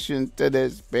attraction to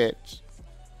this bitch.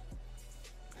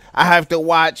 I have to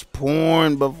watch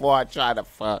porn before I try to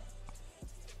fuck.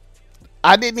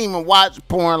 I didn't even watch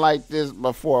porn like this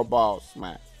before Boss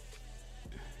Smack.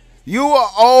 You an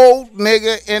old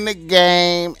nigga in the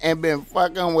game and been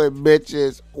fucking with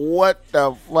bitches. What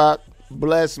the fuck?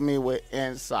 Bless me with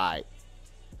insight.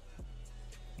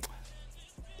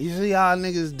 You see y'all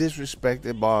niggas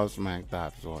disrespected Boss Smack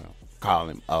Topsoil. Call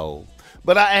him old.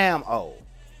 But I am old.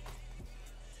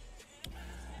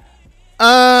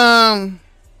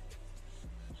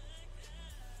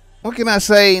 What can I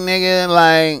say, nigga?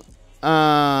 Like,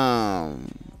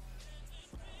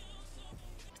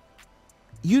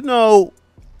 you know,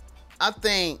 I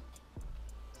think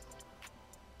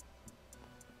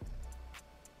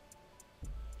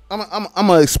I'm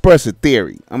gonna express a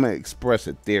theory. I'm gonna express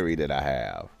a theory that I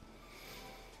have.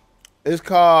 It's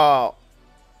called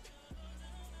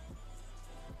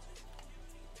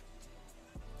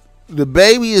the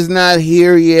baby is not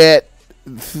here yet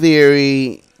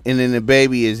theory, and then the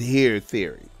baby is here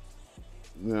theory.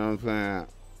 You know what I'm saying?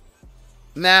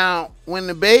 Now, when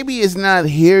the baby is not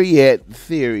here yet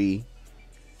theory,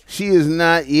 she has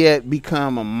not yet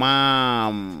become a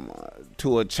mom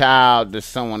to a child to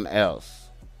someone else.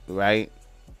 Right?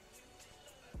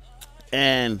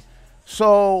 And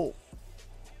so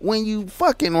when you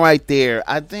fucking right there,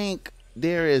 I think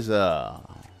there is a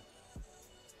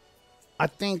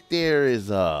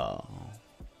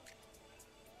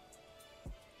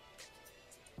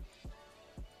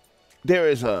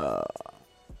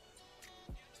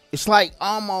it's like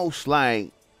almost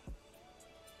like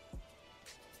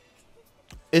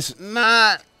it's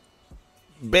not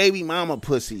baby mama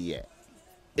pussy yet.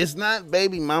 It's not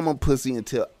baby mama pussy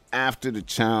until after the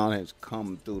child has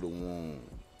come through the womb.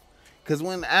 Because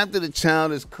when after the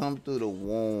child has come through the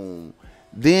womb,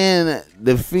 then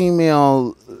the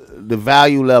female, the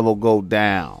value level go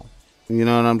down. You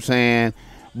know what I'm saying?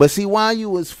 But see, while you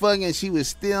was fucking, she was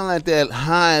still at that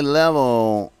high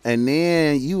level, and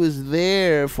then you was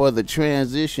there for the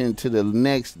transition to the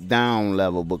next down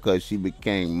level because she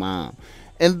became mom.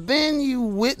 And then you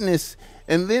witness,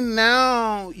 and then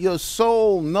now your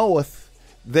soul knoweth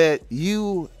that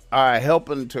you are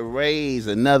helping to raise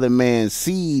another man's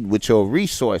seed with your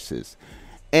resources.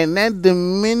 And that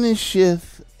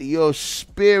diminisheth your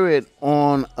spirit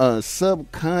on a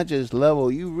subconscious level.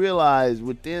 You realize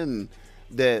within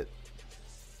that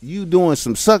you doing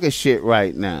some sucker shit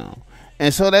right now.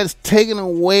 And so that's taken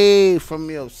away from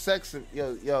your sex,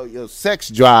 your sex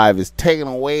drive is taken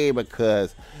away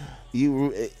because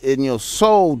you in your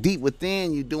soul deep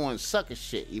within you doing sucker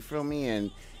shit. You feel me?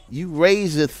 And you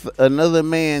raiseth another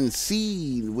man's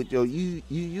seed with you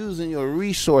using your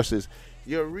resources.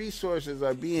 Your resources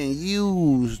are being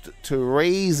used to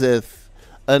raiseth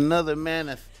another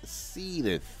man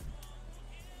seedeth.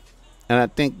 And I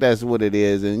think that's what it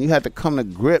is. And you have to come to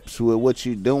grips with what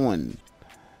you're doing.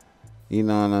 You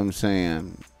know what I'm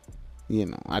saying? You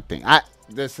know, I think I'm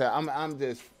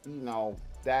just, you know,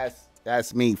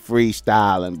 that's me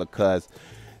freestyling because,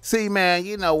 see, man,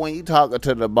 you know, when you talking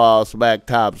to the Boss Smack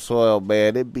Topsoil,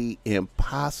 man, it'd be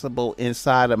impossible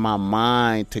inside of my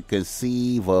mind to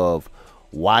conceive of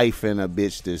wifing a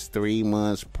bitch that's 3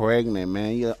 months pregnant,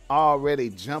 man. You're already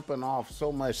jumping off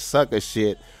so much sucker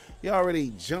shit. You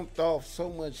already jumped off so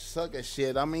much sucker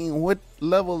shit. I mean, what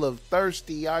level of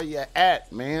thirsty are you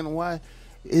at, man? Why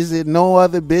is it no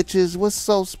other bitches? What's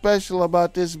so special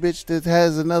about this bitch that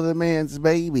has another man's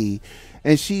baby?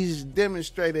 And she's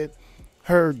demonstrated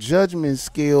her judgment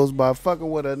skills by fucking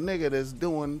with a nigga that's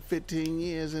doing 15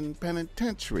 years in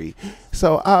penitentiary.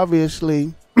 So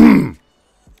obviously,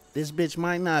 this bitch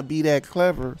might not be that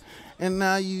clever. And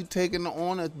now you taking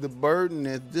on the burden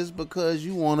that just because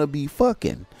you want to be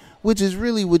fucking, which is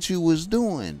really what you was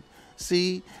doing.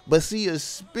 See? But see, your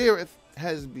spirit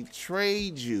has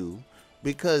betrayed you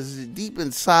because deep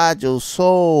inside your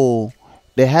soul,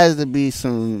 there has to be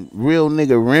some real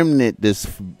nigga remnant that's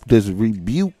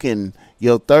rebuking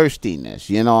your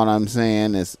thirstiness. You know what I'm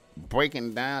saying?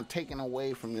 breaking down, taking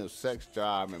away from your sex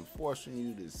job and forcing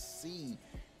you to see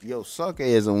your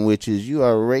suckerism, which is you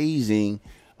are raising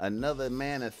another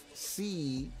man of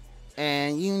seed,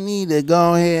 and you need to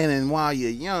go ahead and while you're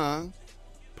young,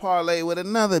 parlay with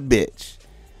another bitch.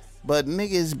 But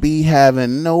niggas be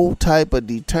having no type of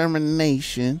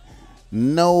determination,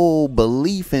 no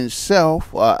belief in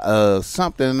self, or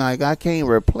something like I can't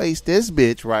replace this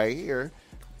bitch right here,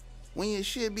 when you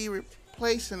should be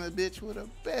replacing a bitch with a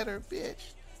better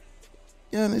bitch.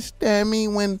 You understand me?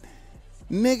 When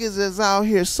niggas is out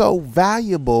here so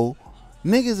valuable,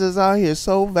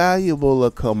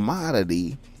 a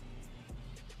commodity.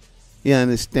 You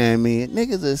understand me?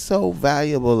 Niggas is so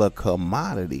valuable a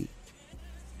commodity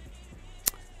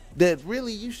that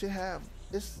really you should have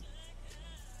this.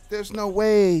 There's no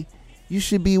way you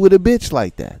should be with a bitch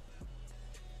like that.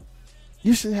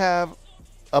 You should have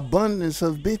abundance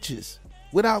of bitches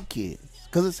without kids,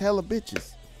 because it's hella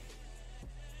bitches.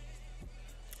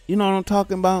 You know what I'm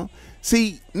talking about?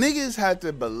 See, niggas have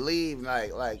to believe,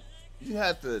 like you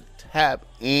have to tap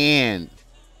in.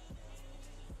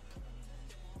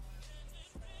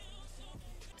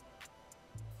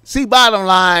 See, bottom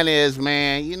line is,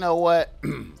 man, you know what?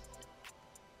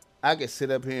 I can sit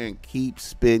up here and keep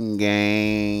spitting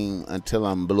game until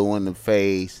I'm blue in the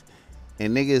face,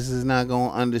 and niggas is not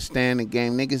gonna understand the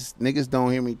game. Niggas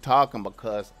don't hear me talking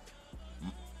because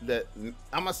I'm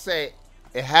gonna say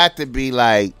it had to be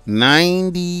like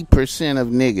 90% of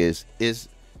niggas is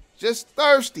just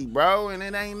thirsty, bro, and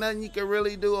it ain't nothing you can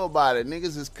really do about it.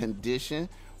 Niggas is conditioned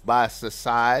by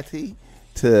society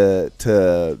to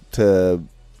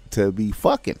be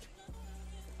fucking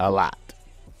a lot.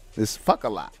 It's fuck a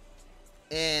lot.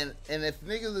 And if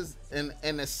niggas is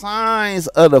and the signs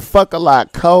of the fuck a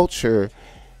lot culture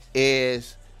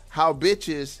is how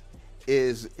bitches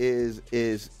is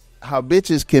how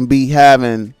bitches can be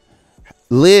having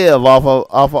live off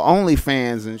of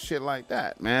OnlyFans and shit like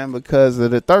that, man, because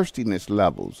of the thirstiness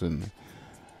levels, and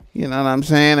you know what I'm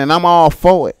saying. And I'm all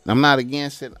for it. I'm not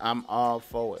against it. I'm all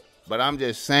for it. But I'm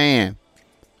just saying,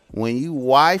 when you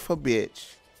wife a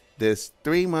bitch that's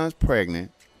 3 months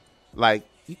pregnant, like,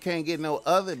 you can't get no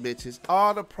other bitches.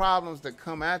 All the problems that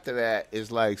come after that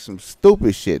is like some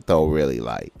stupid shit, though, really,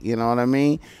 like, you know what I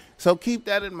mean? So keep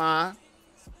that in mind.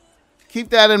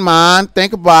 Keep that in mind.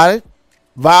 Think about it.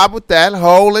 Vibe with that.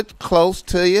 Hold it close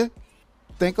to you.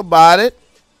 Think about it.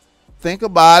 Think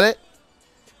about it.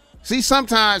 See,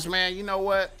 sometimes, man, you know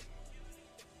what?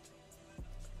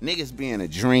 Niggas be in a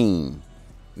dream.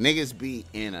 Niggas be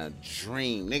in a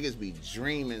dream. Niggas be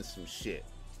dreaming some shit.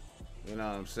 You know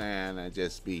what I'm saying? And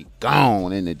just be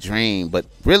gone in the dream, but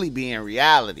really be in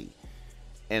reality.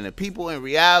 And the people in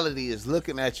reality is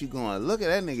looking at you going, look at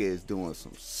that nigga is doing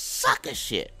some sucker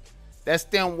shit. That's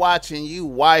them watching you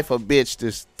wife a bitch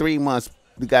that's 3 months,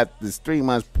 you got this 3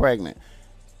 months pregnant.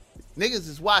 Niggas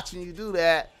is watching you do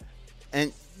that,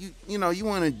 and you know, you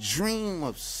want to dream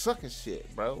of sucker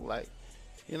shit, bro. Like,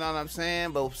 you know what I'm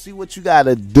saying? But see, what you got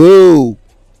to do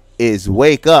is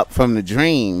wake up from the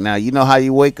dream. Now, you know how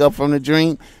you wake up from the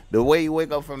dream? The way you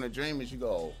wake up from the dream is you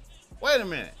go, wait a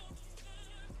minute.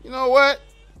 You know what?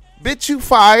 Bitch, you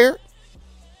fired.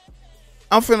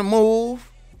 I'm finna move.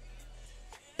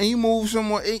 And you move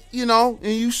somewhere, you know,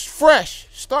 and you fresh.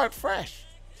 Start fresh.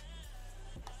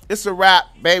 It's a wrap,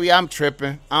 baby. I'm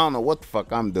tripping. I don't know what the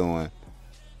fuck I'm doing.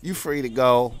 You free to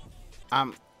go.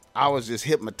 I was just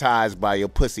hypnotized by your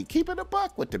pussy. Keep it a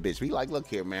buck with the bitch. Be like, look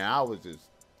here, man. I was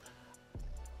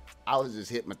just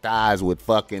hypnotized with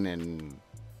fucking, and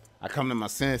I come to my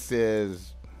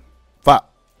senses.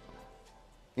 Fuck.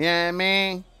 You know what I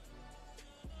mean?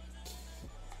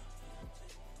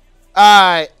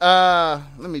 Alright,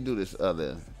 let me do this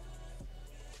one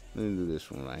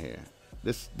right here.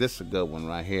 This a good one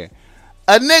right here.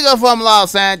 A nigga from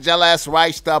Los Angeles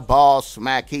writes the ball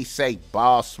smack. He say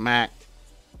ball smack.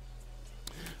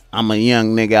 I'm a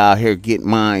young nigga out here getting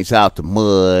mines out the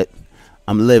mud.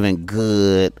 I'm living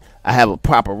good. I have a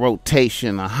proper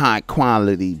rotation of high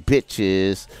quality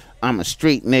bitches. I'm a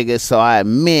street nigga, so I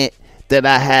admit that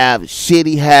I have a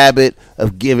shitty habit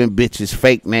of giving bitches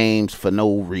fake names for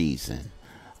no reason.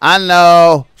 I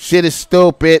know shit is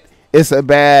stupid. It's a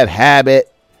bad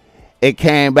habit. It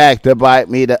came back to bite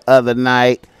me the other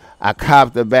night. I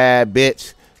copped a bad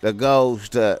bitch that goes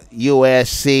to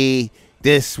USC.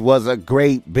 This was a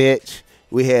great bitch.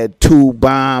 We had 2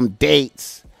 bomb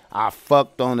dates. I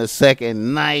fucked on the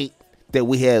second night that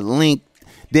we had linked.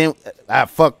 Then I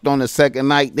fucked on the second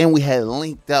night. Then we had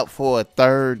linked up for a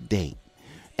third date.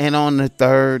 And on the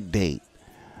third date,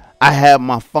 I had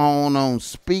my phone on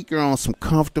speaker on some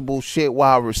comfortable shit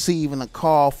while receiving a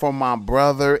call from my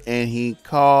brother, and he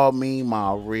called me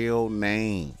my real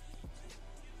name.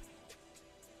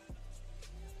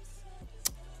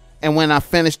 And when I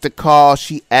finished the call,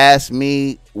 she asked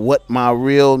me what my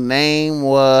real name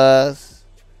was.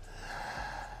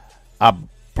 I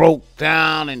broke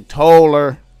down and told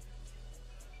her.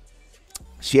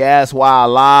 She asked why I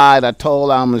lied. I told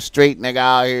her I'm a straight nigga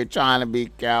out here trying to be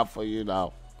careful, you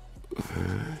know.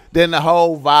 Then the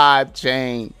whole vibe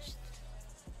changed.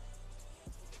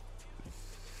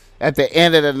 At the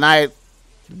end of the night,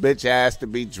 the bitch asked to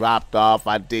be dropped off.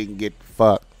 I didn't get the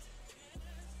fuck.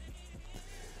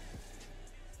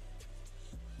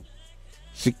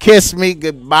 She kissed me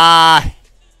goodbye.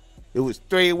 It was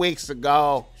 3 weeks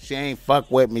ago. She ain't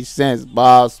fuck with me since,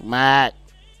 Boss Mac.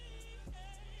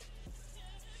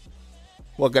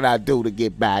 What can I do to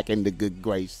get back in the good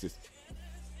graces?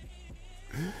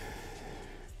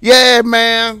 Yeah,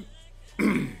 man.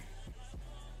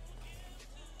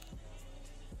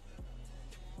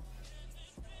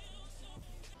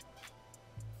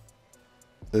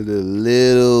 The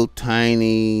little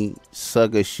tiny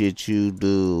sucker shit you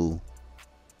do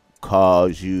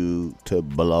cause you to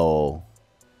blow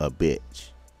a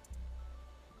bitch.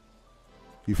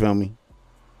 You feel me?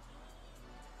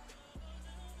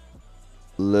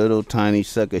 Little tiny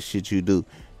sucker shit you do.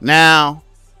 Now,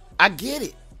 I get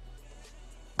it.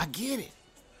 I get it.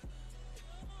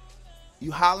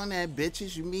 You hollering at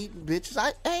bitches, you meeting bitches.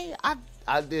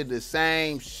 I did the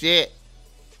same shit.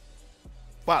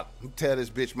 Fuck, tell this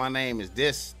bitch my name is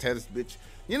this. Tell this bitch,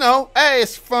 you know, hey,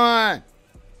 it's fun.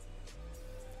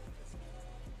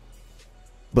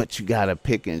 But you gotta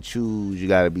pick and choose. You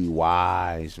gotta be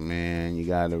wise, man. You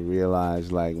gotta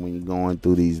realize, like, when you're going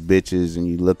through these bitches and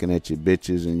you looking at your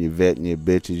bitches and you're vetting your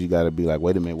bitches, you gotta be like,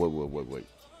 wait a minute, wait.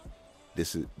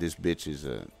 This bitch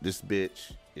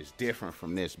is different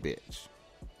from this bitch.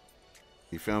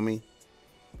 You feel me?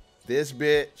 This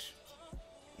bitch,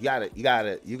 you gotta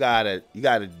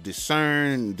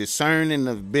discern in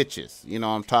the bitches. You know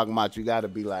what I'm talking about? You gotta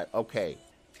be like, okay,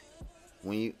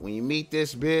 when you meet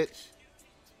this bitch,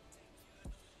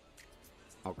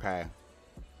 okay,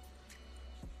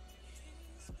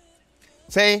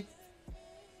 say,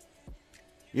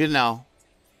 you know,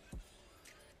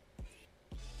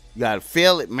 you gotta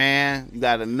feel it, man. You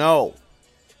gotta know.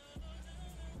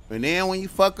 And then when you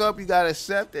fuck up, you gotta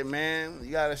accept it, man.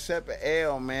 You gotta accept the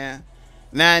L, man.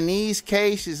 Now, in these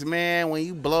cases, man, when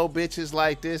you blow bitches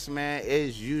like this, man,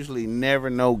 it's usually never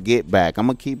no get back. I'm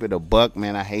gonna keep it a buck,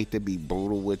 man. I hate to be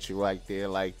brutal with you right there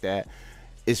like that.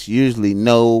 It's usually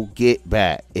no get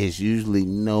back. It's usually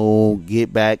no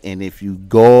get back. And if you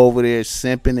go over there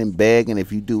simping and begging,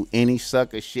 if you do any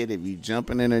sucker shit, if you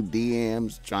jumping in her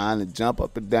DMs, trying to jump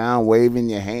up and down, waving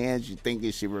your hands, you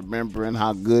thinking she remembering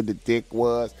how good the dick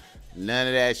was, none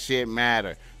of that shit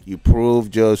matter. You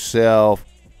proved yourself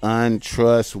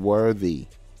untrustworthy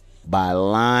by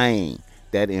lying.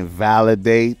 That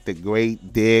invalidate the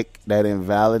great dick, that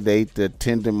invalidate the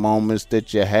tender moments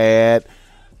that you had.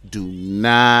 Do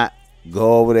not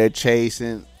go over there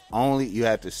chasing. Only you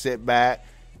have to sit back,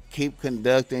 keep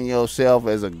conducting yourself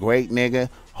as a great nigga.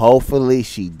 Hopefully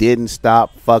she didn't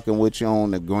stop fucking with you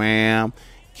on the gram.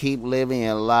 Keep living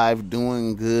your life,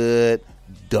 doing good.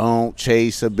 Don't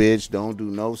chase a bitch. Don't do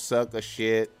no sucker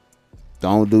shit.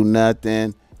 Don't do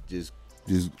nothing. Just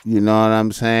you know what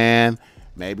I'm saying?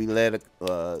 Maybe let it,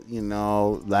 you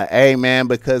know, like, hey, man,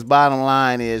 because bottom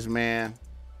line is, man,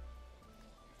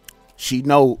 She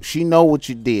know what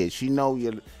you did. She know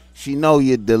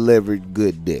you delivered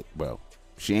good dick, bro.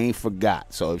 She ain't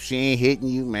forgot. So if she ain't hitting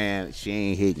you, man, she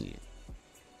ain't hitting you.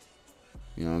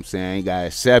 You know what I'm saying? You gotta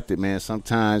accept it, man.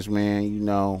 Sometimes, man, you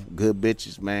know, good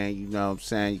bitches, man, you know what I'm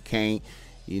saying? You can't,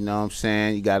 you know what I'm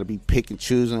saying? You gotta be pick and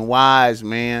choosing wise,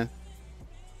 man.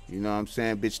 You know what I'm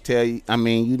saying? Bitch tell you, I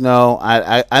mean, you know,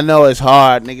 I know it's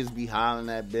hard. Niggas be hollering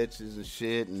at bitches and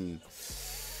shit, and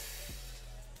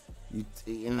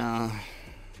you know,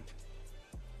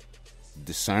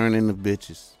 discerning the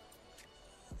bitches.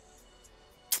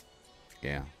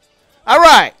 Yeah. All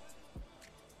right.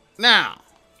 Now,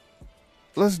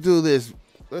 let's do this.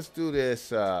 Let's do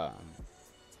this. You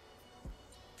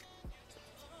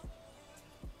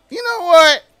know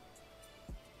what?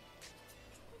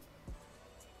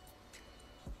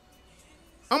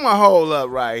 I'm gonna hold up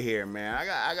right here, man.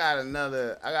 I got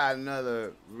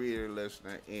another reader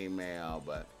listener email,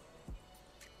 but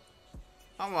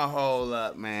I'm gonna hold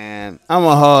up, man. I'm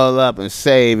gonna hold up and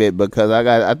save it because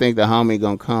I think the homie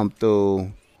gonna come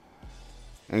through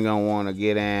and gonna want to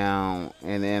get down,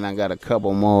 and then I got a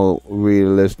couple more reader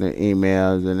listener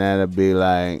emails, and that'll be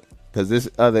like Because this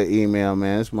other email,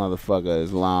 man, this motherfucker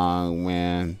is long,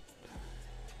 man.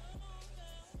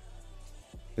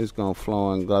 It's gonna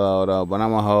flow and go though, but I'm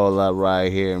gonna hold up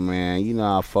right here, man. You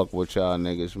know I fuck with y'all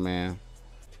niggas, man.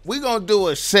 We gonna do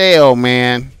a sale,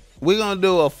 man. We gonna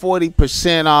do a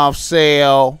 40% off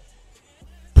sale.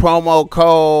 Promo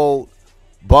code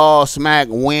Ballsmack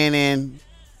winning.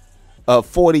 A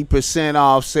 40%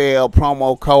 off sale.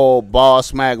 Promo code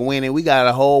Ballsmack winning. We got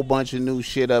a whole bunch of new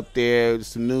shit up there.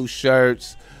 Some new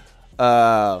shirts.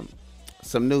 Some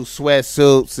new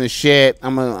sweatsuits and shit.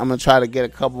 I'm gonna try to get a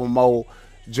couple more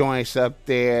joints up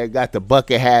there. Got the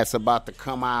bucket hats about to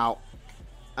come out.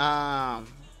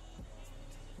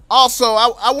 Also,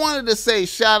 I wanted to say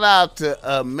shout out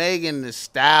to Megan Thee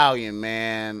Stallion,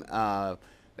 man.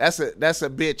 That's a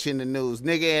bitch in the news.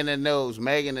 Nigga in the news.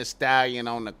 Megan Thee Stallion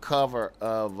on the cover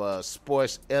of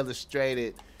Sports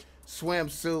Illustrated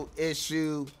swimsuit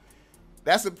issue.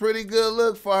 That's a pretty good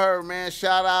look for her, man.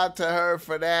 Shout out to her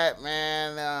for that,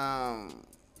 man.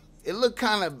 It looked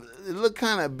kind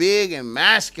of big and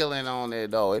masculine on there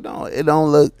though. It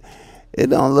don't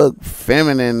look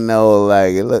feminine though.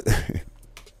 Like it look.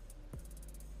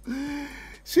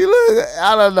 She look.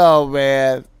 I don't know,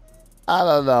 man.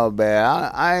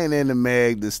 I ain't into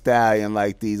Meg Thee Stallion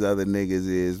like these other niggas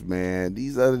is, man.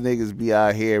 These other niggas be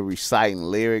out here reciting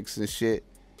lyrics and shit.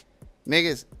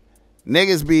 Niggas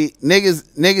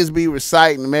be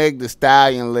reciting Meg Thee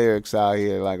Stallion lyrics out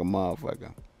here like a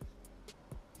motherfucker.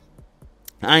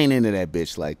 I ain't into that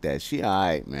bitch like that. She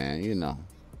alright, man. You know.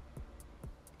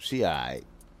 She alright.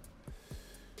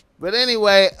 But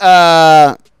anyway,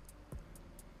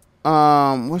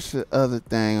 what's the other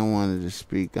thing I wanted to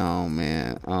speak on,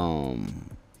 man?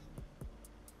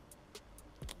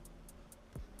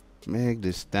 Meg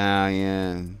Thee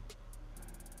Stallion.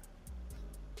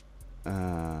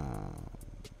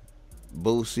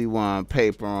 Boosie won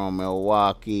paper on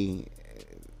Milwaukee.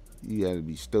 You gotta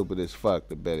be stupid as fuck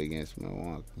to bet against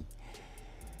Milwaukee.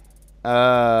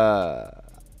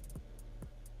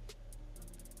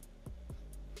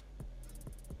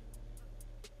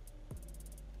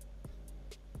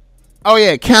 Oh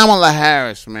yeah, Kamala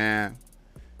Harris, man.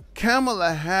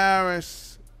 Kamala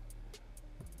Harris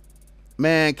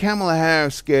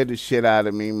scared the shit out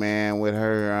of me, man, with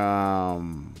her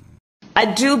I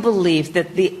do believe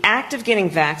that the act of getting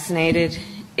vaccinated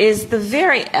is the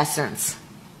very essence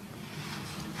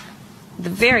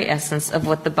of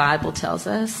what the Bible tells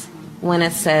us when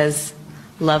it says,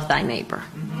 love thy neighbor.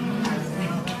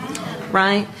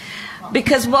 Right?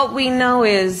 Because what we know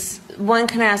is, one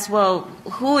can ask, well,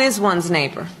 who is one's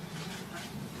neighbor?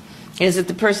 Is it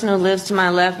the person who lives to my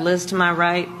left, lives to my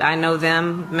right? I know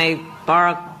them, may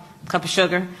borrow a cup of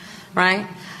sugar, right?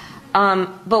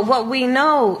 But what we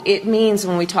know it means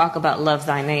when we talk about love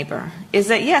thy neighbor is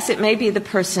that, yes, it may be the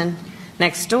person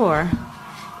next door,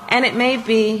 and it may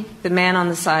be the man on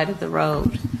the side of the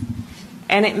road,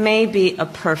 and it may be a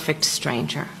perfect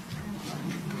stranger.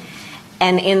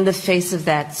 And in the face of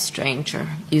that stranger,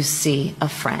 you see a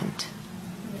friend.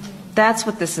 That's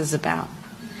what this is about.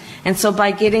 And so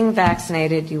by getting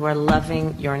vaccinated, you are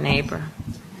loving your neighbor.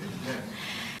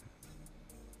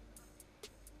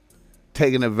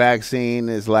 Taking a vaccine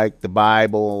is like the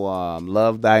Bible,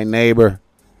 love thy neighbor.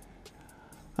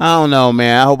 I don't know,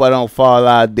 man. I hope I don't fall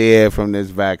out dead from this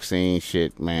vaccine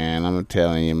shit, man. I'm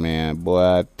telling you, man. Boy,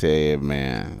 I tell you,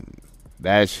 man.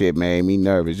 That shit made me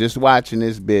nervous. Just watching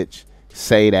this bitch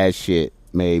say that shit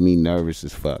made me nervous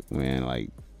as fuck, man. Like,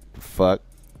 fuck.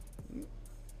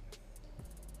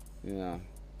 Yeah.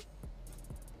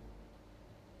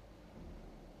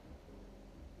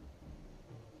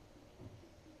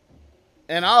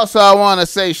 And also, I want to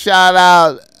say shout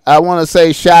out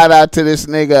to this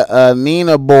nigga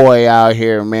Nina Boy out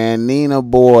here, man. Nina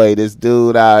Boy, this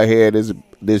dude out here, this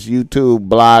YouTube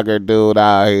blogger dude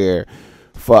out here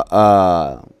for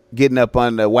getting up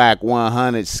under Whack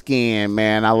 100 skin,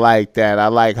 man. I like that. I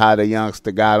like how the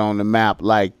youngster got on the map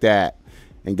like that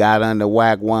and got under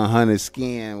Whack 100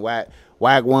 skin. Whack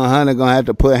 100 gonna have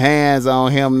to put hands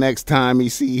on him next time he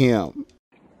see him.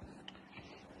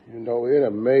 You know, it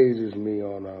amazes me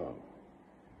on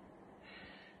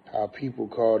how people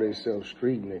call themselves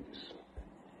street niggas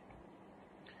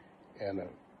and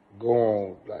go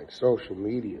on like social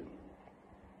media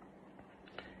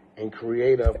and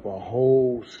create up a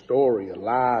whole story of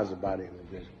lies about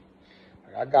individuals.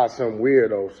 Like, I got some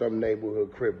weirdo, some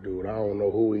neighborhood crip dude, I don't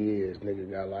know who he is,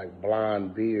 nigga got like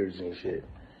blonde beards and shit,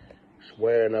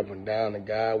 swearing up and down the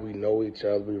guy, we know each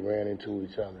other, we ran into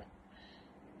each other.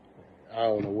 I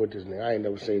don't know what this nigga, I ain't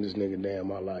never seen this nigga day in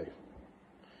my life.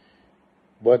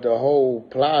 But the whole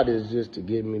plot is just to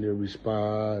get me to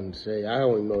respond and say, I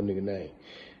don't even know nigga name.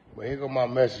 But here go my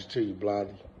message to you,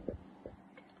 Blondie.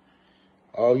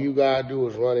 All you gotta do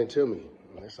is run into me.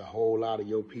 That's a whole lot of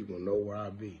your people know where I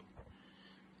be.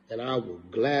 And I will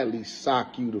gladly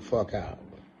sock you the fuck out.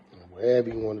 Whatever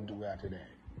you want to do after that.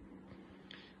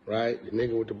 Right? The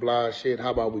nigga with the blonde shit,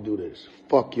 how about we do this?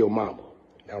 Fuck your mama.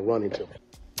 Now run into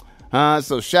me.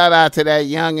 So shout out to that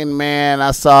youngin', man.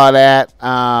 I saw that.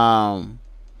 I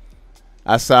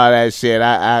saw that shit.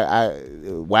 I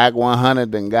Whack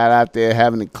 100 and got out there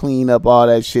having to clean up all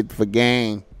that shit for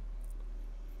Game.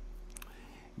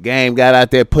 Game got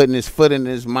out there putting his foot in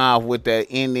his mouth with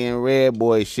that Indian Red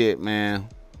Boy shit, man.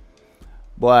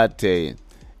 Boy, I tell you.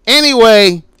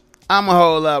 Anyway, I'm going to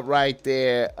hold up right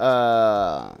there.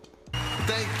 Thank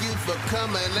you for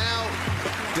coming out.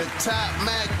 The Top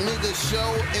Mac Nigga Show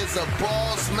is a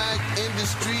Boss Mac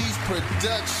Industries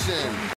production.